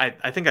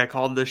 I think I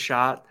called this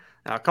shot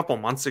a couple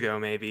months ago,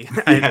 maybe.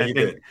 Yeah, you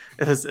did.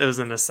 It was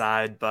an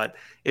aside, but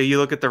you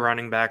look at the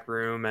running back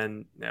room,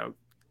 and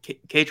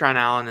Katron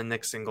Allen and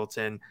Nick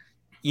Singleton.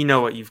 You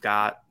know what you've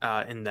got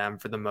in them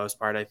for the most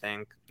part. I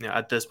think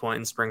at this point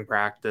in spring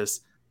practice,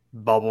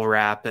 bubble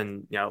wrap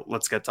and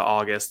let's get to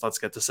August, let's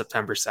get to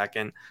September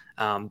 2nd.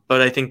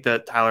 But I think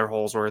that Tyler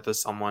Holsworth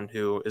is someone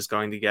who is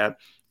going to get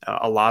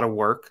a lot of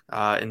work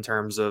in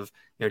terms of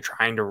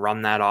trying to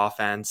run that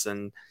offense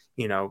and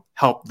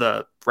help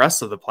the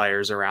rest of the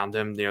players around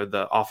him,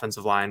 the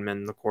offensive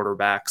linemen, the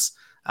quarterbacks,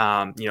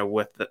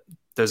 with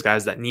those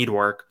guys that need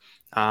work.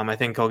 I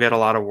think he'll get a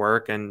lot of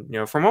work.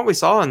 And from what we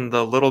saw in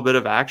the little bit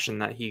of action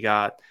that he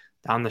got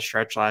down the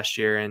stretch last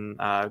year in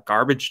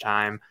garbage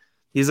time.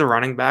 He's a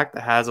running back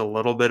that has a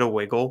little bit of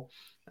wiggle.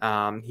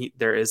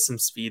 There is some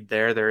speed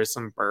there. There is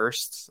some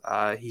bursts.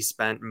 He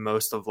spent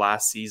most of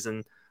last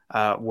season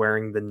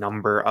wearing the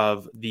number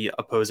of the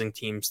opposing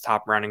team's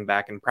top running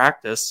back in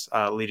practice,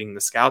 leading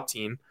the scout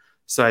team.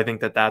 So I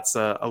think that that's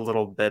a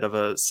little bit of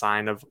a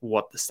sign of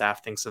what the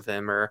staff thinks of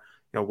him, or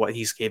what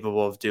he's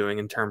capable of doing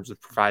in terms of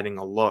providing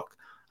a look.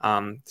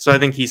 So I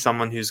think he's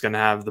someone who's going to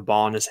have the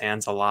ball in his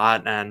hands a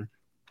lot, and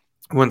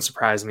it wouldn't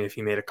surprise me if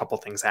he made a couple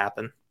things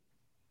happen.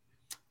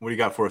 What do you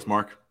got for us,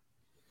 Mark?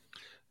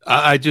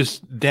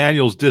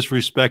 Daniel's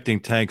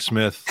disrespecting Tank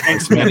Smith.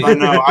 Tank Smith, I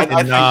know. I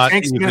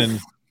think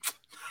Tank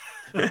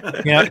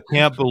Smith.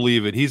 Can't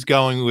believe it. He's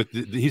going with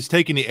he's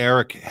taking the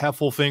Eric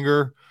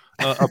Heffelfinger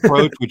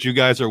approach, which you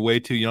guys are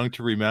way too young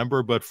to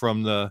remember. But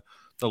from the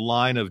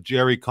line of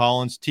Jerry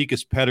Collins,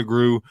 Tikas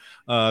Pettigrew,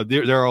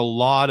 there are a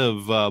lot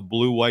of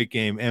blue-white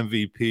game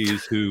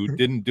MVPs who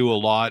didn't do a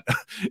lot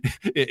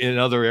in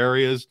other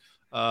areas.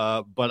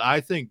 But I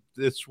think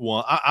this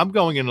one, I'm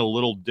going in a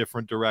little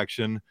different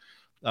direction.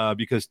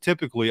 Because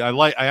typically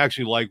I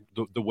actually like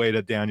the way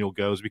that Daniel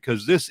goes,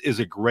 because this is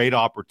a great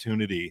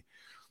opportunity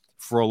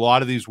for a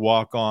lot of these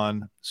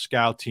walk-on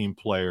scout team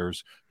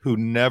players who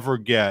never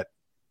get,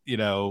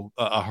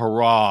 a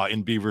hurrah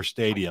in Beaver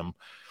Stadium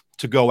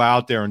to go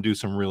out there and do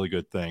some really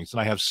good things.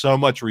 And I have so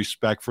much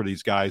respect for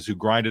these guys who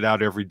grind it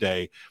out every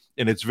day,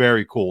 and it's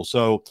very cool.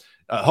 So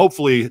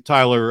hopefully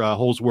Tyler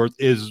Holsworth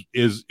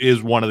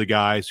is one of the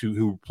guys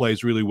who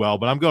plays really well,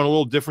 but I'm going a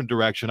little different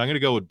direction. I'm going to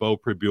go with Beau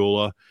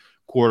Pribula,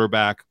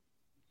 quarterback.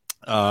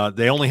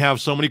 They only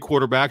have so many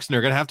quarterbacks, and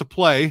they're going to have to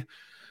play.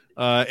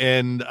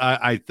 And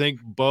I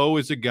think Beau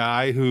is a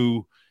guy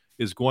who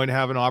is going to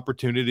have an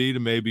opportunity to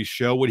maybe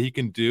show what he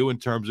can do in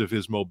terms of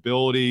his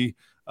mobility.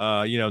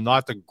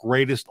 Not the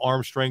greatest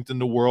arm strength in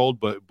the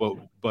world,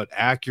 but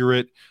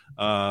accurate.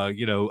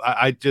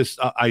 I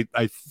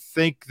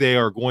think they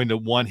are going to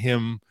want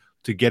him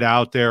to get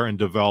out there and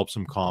develop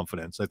some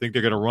confidence. I think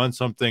they're going to run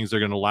some things.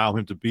 They're going to allow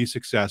him to be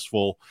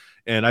successful.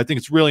 And I think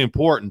it's really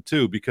important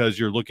too, because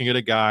you're looking at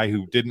a guy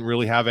who didn't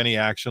really have any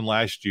action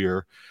last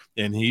year,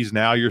 and he's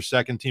now your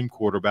second team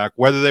quarterback,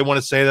 whether they want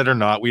to say that or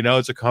not. We know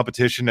it's a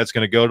competition that's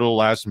going to go to the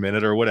last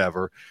minute or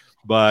whatever,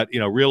 but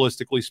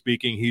realistically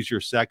speaking, he's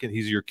your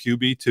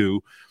QB2,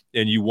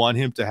 and you want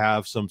him to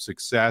have some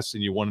success,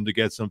 and you want him to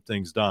get some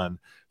things done.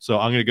 So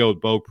I'm going to go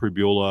with Beau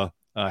Pribula,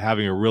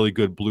 having a really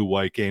good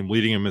blue-white game,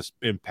 leading him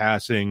in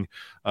passing,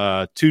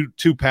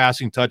 two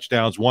passing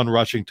touchdowns, one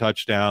rushing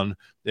touchdown,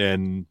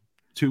 and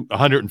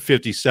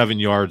 157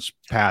 yards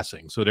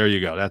passing. So there you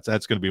go.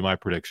 That's going to be my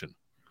prediction.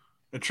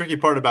 The tricky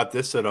part about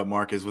this setup,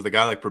 Mark, is with a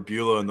guy like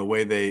Pribula and the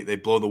way they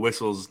blow the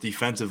whistles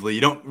defensively,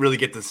 you don't really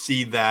get to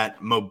see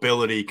that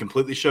mobility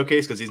completely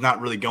showcased, because he's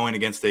not really going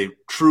against a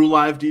true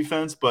live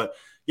defense. But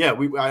yeah,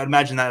 I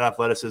imagine that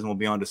athleticism will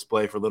be on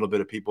display for a little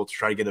bit of people to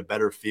try to get a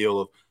better feel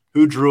of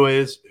who Drew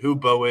is, who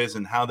Beau is,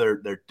 and how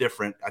they're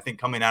different. I think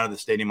coming out of the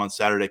stadium on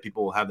Saturday,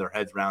 people will have their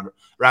heads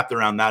wrapped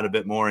around that a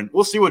bit more, and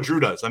we'll see what Drew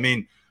does. I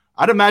mean,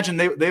 I'd imagine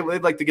they'd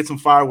like to get some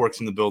fireworks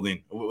in the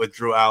building with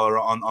Drew Aller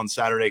on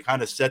Saturday,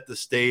 kind of set the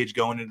stage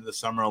going into the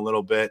summer a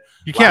little bit.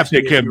 You can't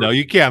pick him, though.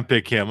 You can't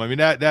pick him. I mean,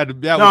 that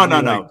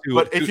no.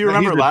 But if you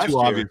remember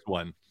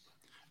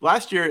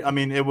last year, I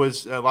mean, it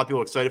was a lot of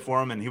people excited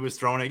for him, and he was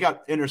throwing it. He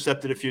got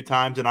intercepted a few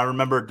times, and I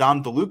remember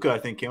Dom DeLuca, I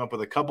think, came up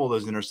with a couple of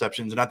those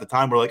interceptions. And at the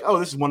time, we're like, oh,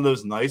 this is one of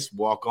those nice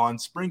walk-on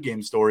spring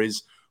game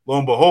stories. Lo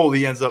and behold,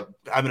 he ends up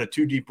having a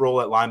 2-deep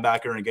role at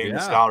linebacker and getting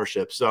a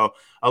scholarship. So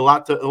a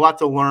lot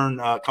to learn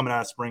coming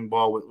out of spring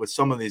ball with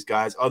some of these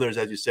guys. Others,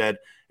 as you said,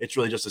 it's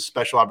really just a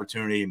special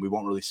opportunity, and we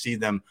won't really see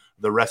them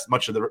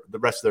much of the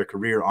rest of their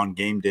career on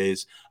game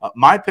days.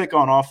 My pick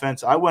on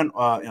offense, I went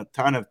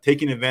kind of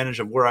taking advantage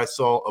of where I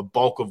saw a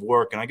bulk of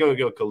work, and I got to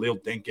go Khalil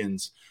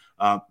Dinkins.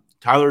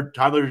 Tyler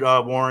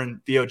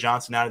Warren, Theo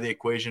Johnson out of the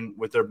equation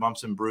with their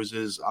bumps and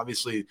bruises.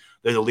 Obviously,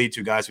 they're the lead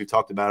two guys. We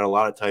talked about it a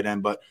lot at tight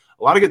end, but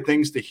a lot of good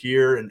things to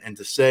hear and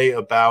to say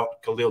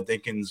about Khalil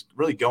Dinkins,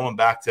 really going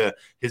back to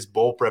his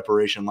bowl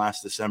preparation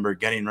last December,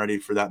 getting ready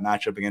for that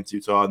matchup against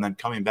Utah, and then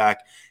coming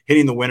back,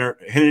 hitting the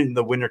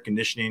winter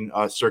conditioning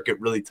circuit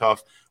really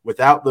tough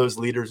without those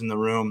leaders in the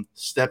room,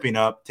 stepping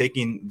up,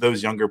 taking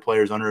those younger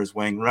players under his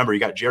wing. Remember, you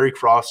got Jerry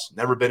Cross,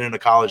 never been in a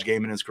college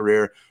game in his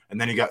career, and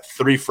then you got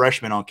 3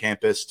 freshmen on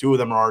campus. 2 of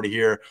them are already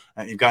here.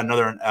 And you've got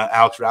another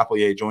Alex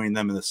Rapplier joining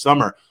them in the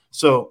summer.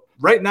 So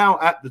right now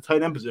at the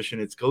tight end position,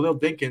 it's Khalil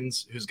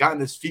Dinkins, who's gotten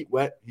his feet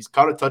wet. He's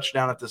caught a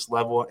touchdown at this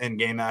level in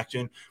game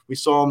action. We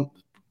saw him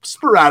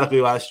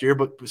sporadically last year,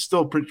 but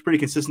still pretty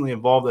consistently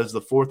involved as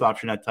the 4th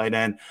option at tight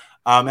end.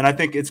 And I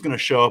think it's going to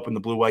show up in the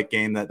blue-white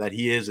game that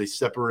he is a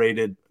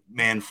separated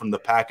man from the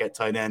pack at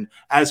tight end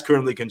as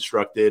currently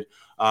constructed.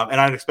 And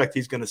I'd expect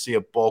he's going to see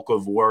a bulk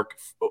of work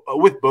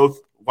with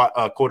both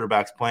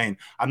quarterbacks playing.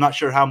 I'm not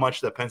sure how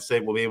much that Penn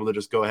State will be able to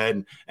just go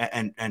ahead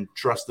and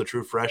trust the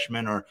true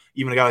freshman, or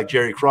even a guy like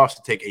Jerry Cross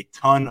to take a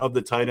ton of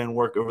the tight end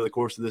work over the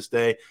course of this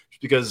day,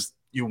 just because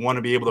you want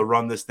to be able to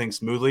run this thing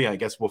smoothly. I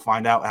guess we'll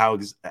find out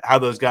how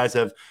those guys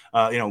have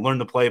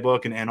learned the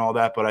playbook and all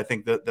that. But I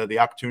think that the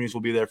opportunities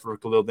will be there for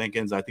Khalil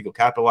Dinkins. I think he'll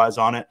capitalize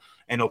on it,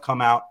 and he'll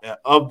come out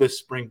of this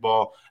spring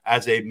ball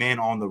as a man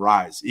on the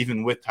rise,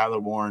 even with Tyler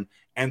Warren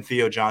and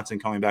Theo Johnson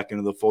coming back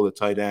into the fold at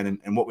tight end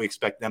and what we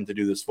expect them to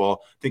do this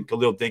fall. I think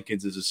Khalil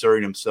Dinkins is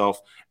asserting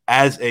himself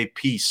as a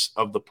piece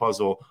of the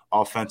puzzle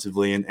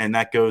offensively. And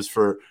that goes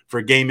for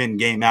game in,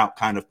 game out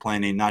kind of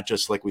planning, not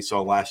just like we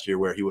saw last year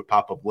where he would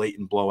pop up late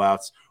in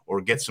blowouts or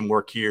get some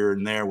work here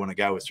and there when a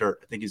guy was hurt.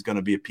 I think he's going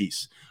to be a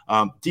piece.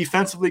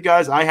 Defensively,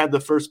 guys, I had the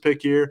first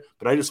pick here,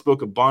 but I just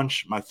spoke a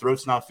bunch. My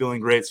throat's not feeling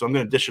great, so I'm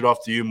going to dish it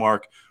off to you,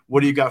 Mark. What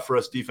do you got for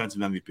us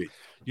defensive MVP?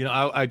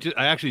 I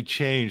actually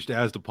changed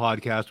as the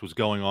podcast was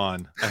going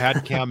on. I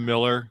had Cam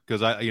Miller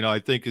because I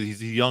think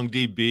he's a young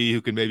DB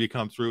who can maybe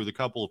come through with a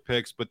couple of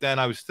picks. But then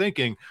I was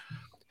thinking,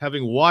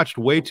 having watched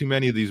way too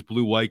many of these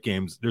blue-white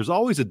games, there's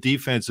always a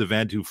defensive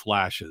end who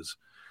flashes.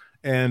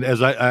 And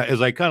as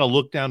I kind of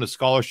look down the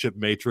scholarship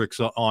matrix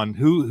on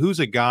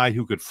who's a guy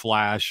who could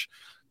flash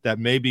that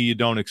maybe you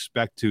don't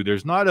expect to,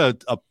 there's not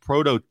a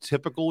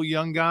prototypical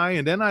young guy.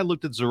 And then I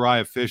looked at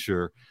Zariah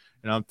Fisher,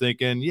 and I'm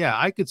thinking, yeah,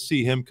 I could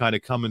see him kind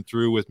of coming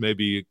through with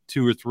maybe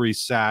 2 or 3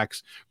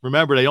 sacks.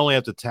 Remember, they only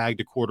have to tag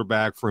the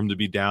quarterback for him to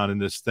be down in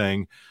this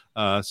thing.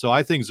 So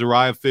I think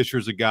Zariah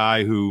Fisher's a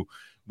guy who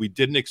we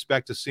didn't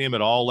expect to see him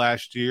at all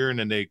last year, and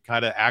then they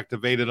kind of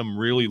activated him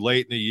really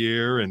late in the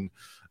year, and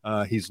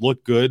he's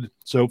looked good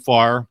so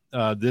far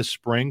this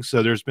spring.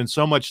 So there's been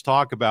so much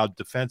talk about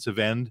defensive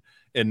end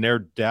and their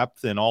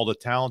depth and all the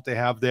talent they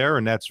have there,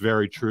 and that's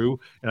very true.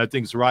 And I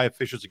think Zariah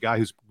Fisher's a guy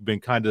who's been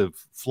kind of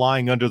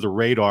flying under the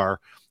radar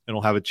and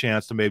will have a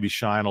chance to maybe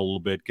shine a little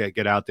bit,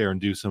 get out there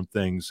and do some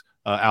things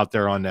out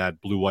there on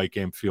that blue-white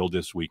game field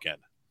this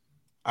weekend.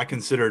 I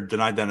considered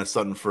Denai Dennis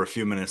Sutton for a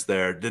few minutes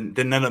there. Didn't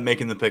end up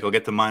making the pick. I'll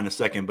get to mine in a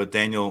second. But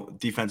Daniel,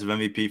 defensive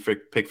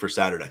MVP pick for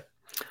Saturday.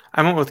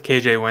 I went with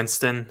KJ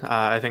Winston.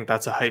 I think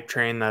that's a hype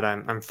train that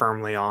I'm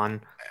firmly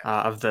on.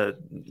 Of the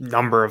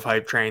number of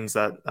hype trains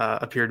that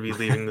appear to be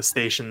leaving the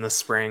station this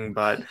spring,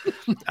 but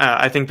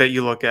I think that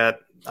you look at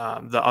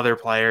the other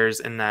players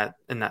in that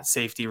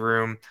safety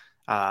room.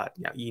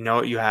 You know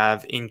what you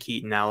have in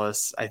Keaton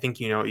Ellis. I think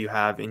you know what you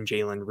have in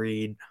Jalen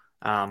Reed.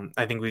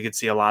 I think we could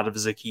see a lot of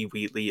Zakee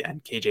Wheatley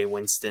and KJ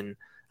Winston.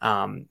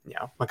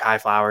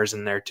 Mekhi Flowers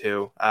in there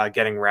too,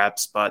 getting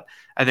reps. But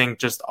I think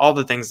just all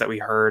the things that we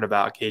heard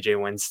about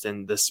KJ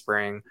Winston this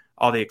spring,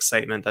 all the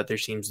excitement that there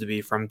seems to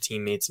be from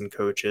teammates and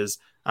coaches,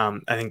 I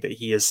think that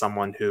he is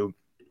someone who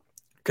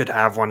could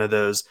have one of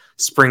those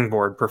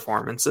springboard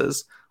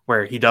performances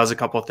where he does a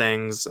couple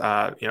things,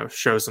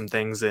 show some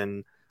things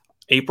in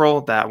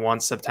April that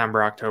once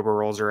September, October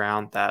rolls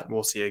around that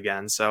we'll see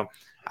again. So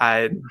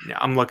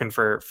I'm looking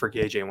for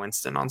KJ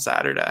Winston on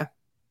Saturday.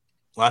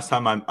 Last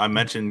time I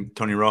mentioned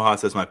Tony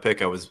Rojas as my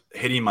pick, I was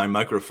hitting my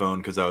microphone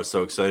because I was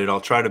so excited. I'll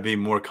try to be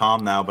more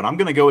calm now, but I'm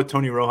going to go with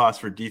Tony Rojas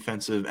for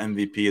defensive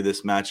MVP of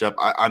this matchup.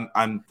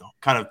 I'm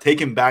kind of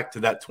taken back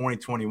to that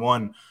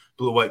 2021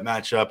 blue-white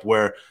matchup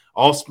where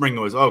all spring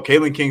was,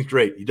 Kalen King's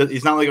great.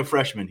 He's not like a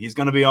freshman. He's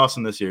going to be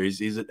awesome this year.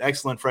 He's an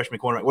excellent freshman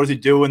cornerback. What does he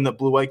do in the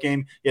blue-white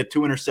game? He had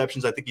 2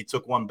 interceptions. I think he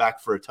took one back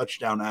for a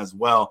touchdown as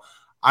well.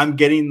 I'm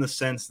getting the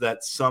sense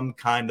that some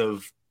kind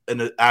of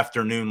an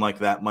afternoon like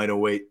that might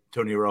await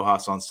Tony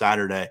Rojas on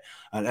Saturday.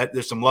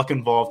 There's some luck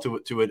involved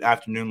to an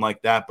afternoon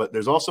like that, but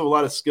there's also a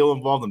lot of skill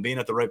involved in being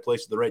at the right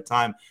place at the right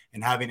time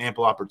and having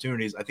ample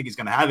opportunities. I think he's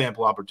going to have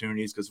ample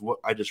opportunities because what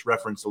I just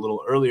referenced a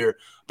little earlier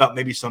about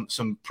maybe some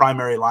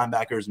primary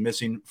linebackers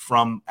missing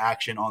from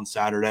action on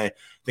Saturday. I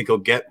think he'll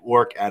get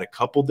work at a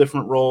couple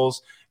different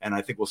roles, and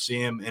I think we'll see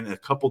him in a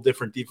couple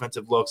different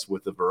defensive looks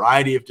with a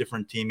variety of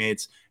different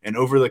teammates. And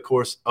over the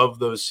course of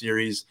those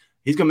series,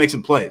 he's going to make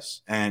some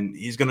plays, and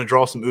he's going to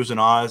draw some oohs and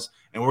ahs,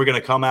 and we're going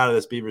to come out of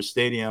this Beaver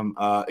Stadium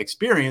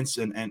experience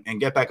and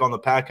get back on the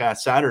podcast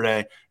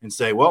Saturday and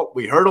say, well,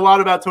 we heard a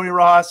lot about Tony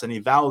Rojas, and he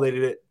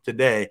validated it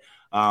today.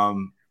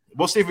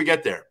 We'll see if we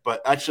get there,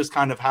 but that's just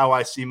kind of how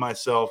I see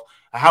myself,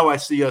 how I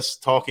see us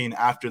talking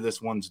after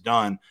this one's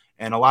done,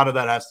 and a lot of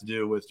that has to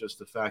do with just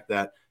the fact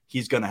that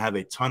he's going to have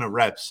a ton of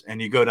reps, and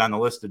you go down the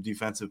list of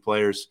defensive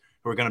players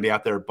who are going to be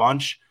out there a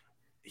bunch.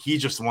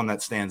 He's just the one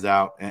that stands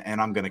out, and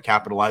I'm going to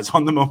capitalize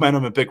on the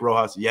momentum and pick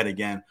Rojas yet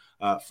again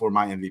for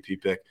my MVP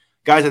pick.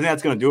 Guys, I think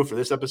that's going to do it for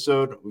this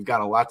episode. We've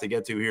got a lot to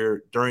get to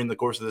here during the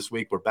course of this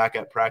week. We're back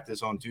at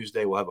practice on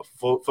Tuesday. We'll have a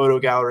full photo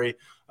gallery,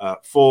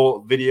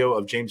 full video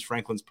of James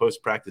Franklin's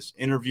post-practice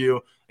interview.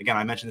 Again,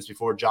 I mentioned this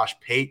before. Josh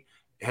Pate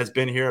has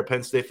been here at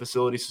Penn State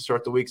facilities to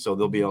start the week, so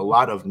there'll be a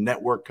lot of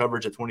network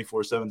coverage at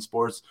 24/7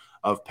 Sports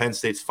of Penn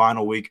State's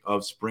final week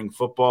of spring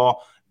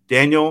football.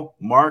 Daniel,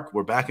 Mark,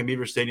 we're back in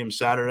Beaver Stadium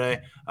Saturday.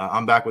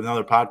 I'm back with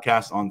another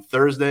podcast on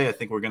Thursday. I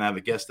think we're going to have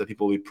a guest that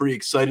people will be pretty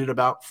excited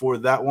about for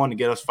that one to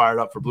get us fired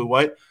up for Blue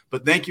White.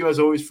 But thank you, as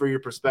always, for your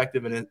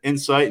perspective and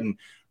insight and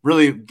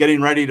really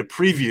getting ready to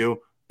preview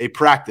a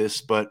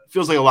practice. But it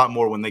feels like a lot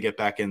more when they get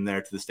back in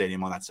there to the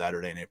stadium on that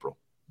Saturday in April.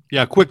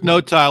 Yeah, quick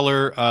note,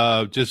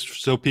 Tyler,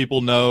 just so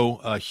people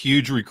know, a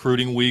huge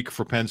recruiting week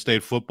for Penn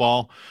State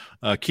football.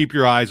 Keep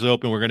your eyes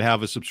open. We're going to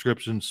have a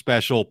subscription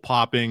special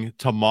popping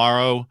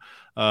tomorrow.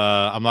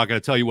 I'm not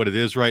going to tell you what it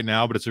is right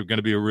now, but it's going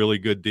to be a really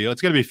good deal.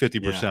 It's going to be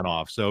 50%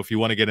 off. So if you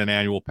want to get an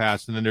annual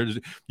pass, and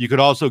then you could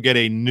also get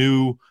a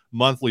new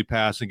monthly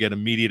pass and get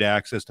immediate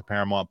access to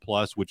Paramount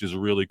Plus, which is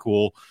really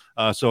cool.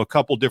 So a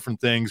couple different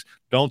things.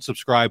 Don't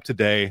subscribe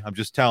today. I'm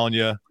just telling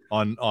you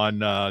on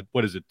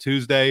what is it,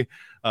 Tuesday?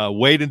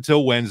 Wait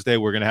until Wednesday.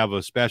 We're going to have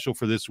a special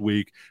for this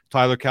week.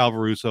 Tyler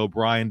Calvaruso,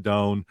 Brian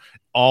Doan,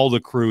 all the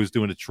crew is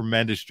doing a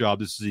tremendous job.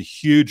 This is a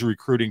huge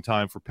recruiting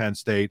time for Penn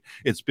State.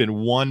 It's been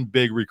one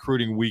big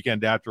recruiting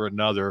weekend after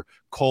another,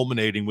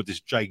 culminating with this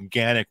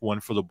gigantic one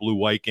for the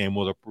blue-white game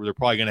where they're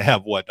probably going to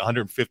have,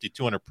 150,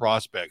 200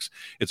 prospects.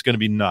 It's going to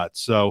be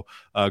nuts. So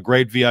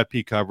great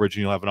VIP coverage,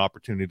 and you'll have an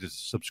opportunity to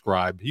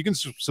subscribe. You can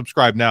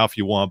subscribe now if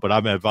you want, but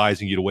I'm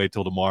advising you to wait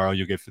till tomorrow.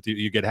 You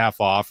get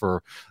half off,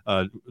 or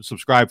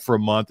subscribe for a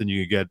month, and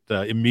you get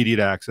immediate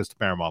access to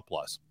Paramount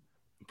Plus.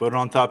 Put it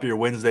on top of your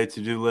Wednesday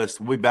to-do list.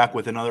 We'll be back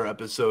with another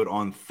episode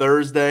on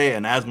Thursday.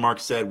 And as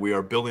Mark said, we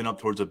are building up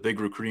towards a big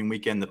recruiting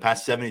weekend. The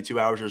past 72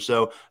 hours or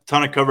so, a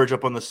ton of coverage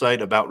up on the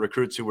site about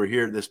recruits who were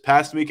here this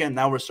past weekend.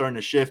 Now we're starting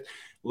to shift,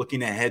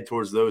 looking ahead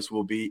towards those who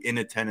will be in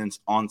attendance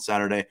on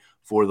Saturday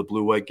for the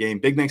blue-white game.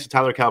 Big thanks to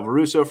Tyler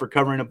Calvaruso for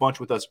covering a bunch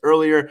with us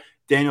earlier.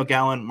 Daniel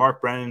Gallen,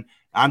 Mark Brennan.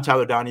 I'm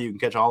Tyler Donahue. You can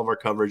catch all of our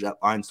coverage at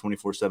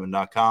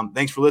Lions247.com.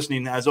 Thanks for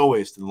listening, as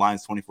always, to the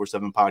Lions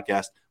 24/7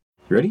 podcast.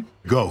 You ready?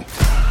 Go.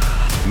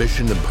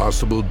 Mission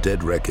Impossible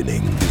Dead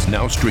Reckoning is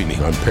now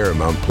streaming on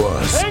Paramount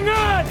Plus. Hang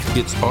on!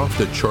 It's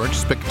off-the-charts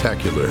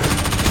spectacular.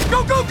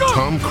 Go, go, go!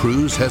 Tom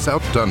Cruise has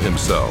outdone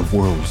himself. The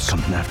world's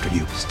coming after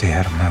you. Stay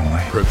out of my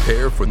way.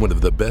 Prepare for one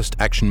of the best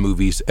action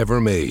movies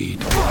ever made.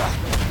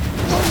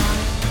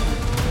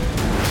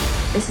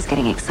 This is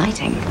getting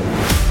exciting.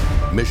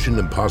 Mission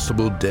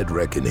Impossible Dead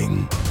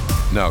Reckoning.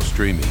 Now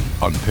streaming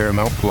on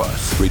Paramount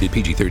Plus. Rated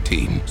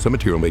PG-13. Some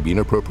material may be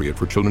inappropriate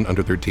for children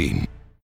under 13.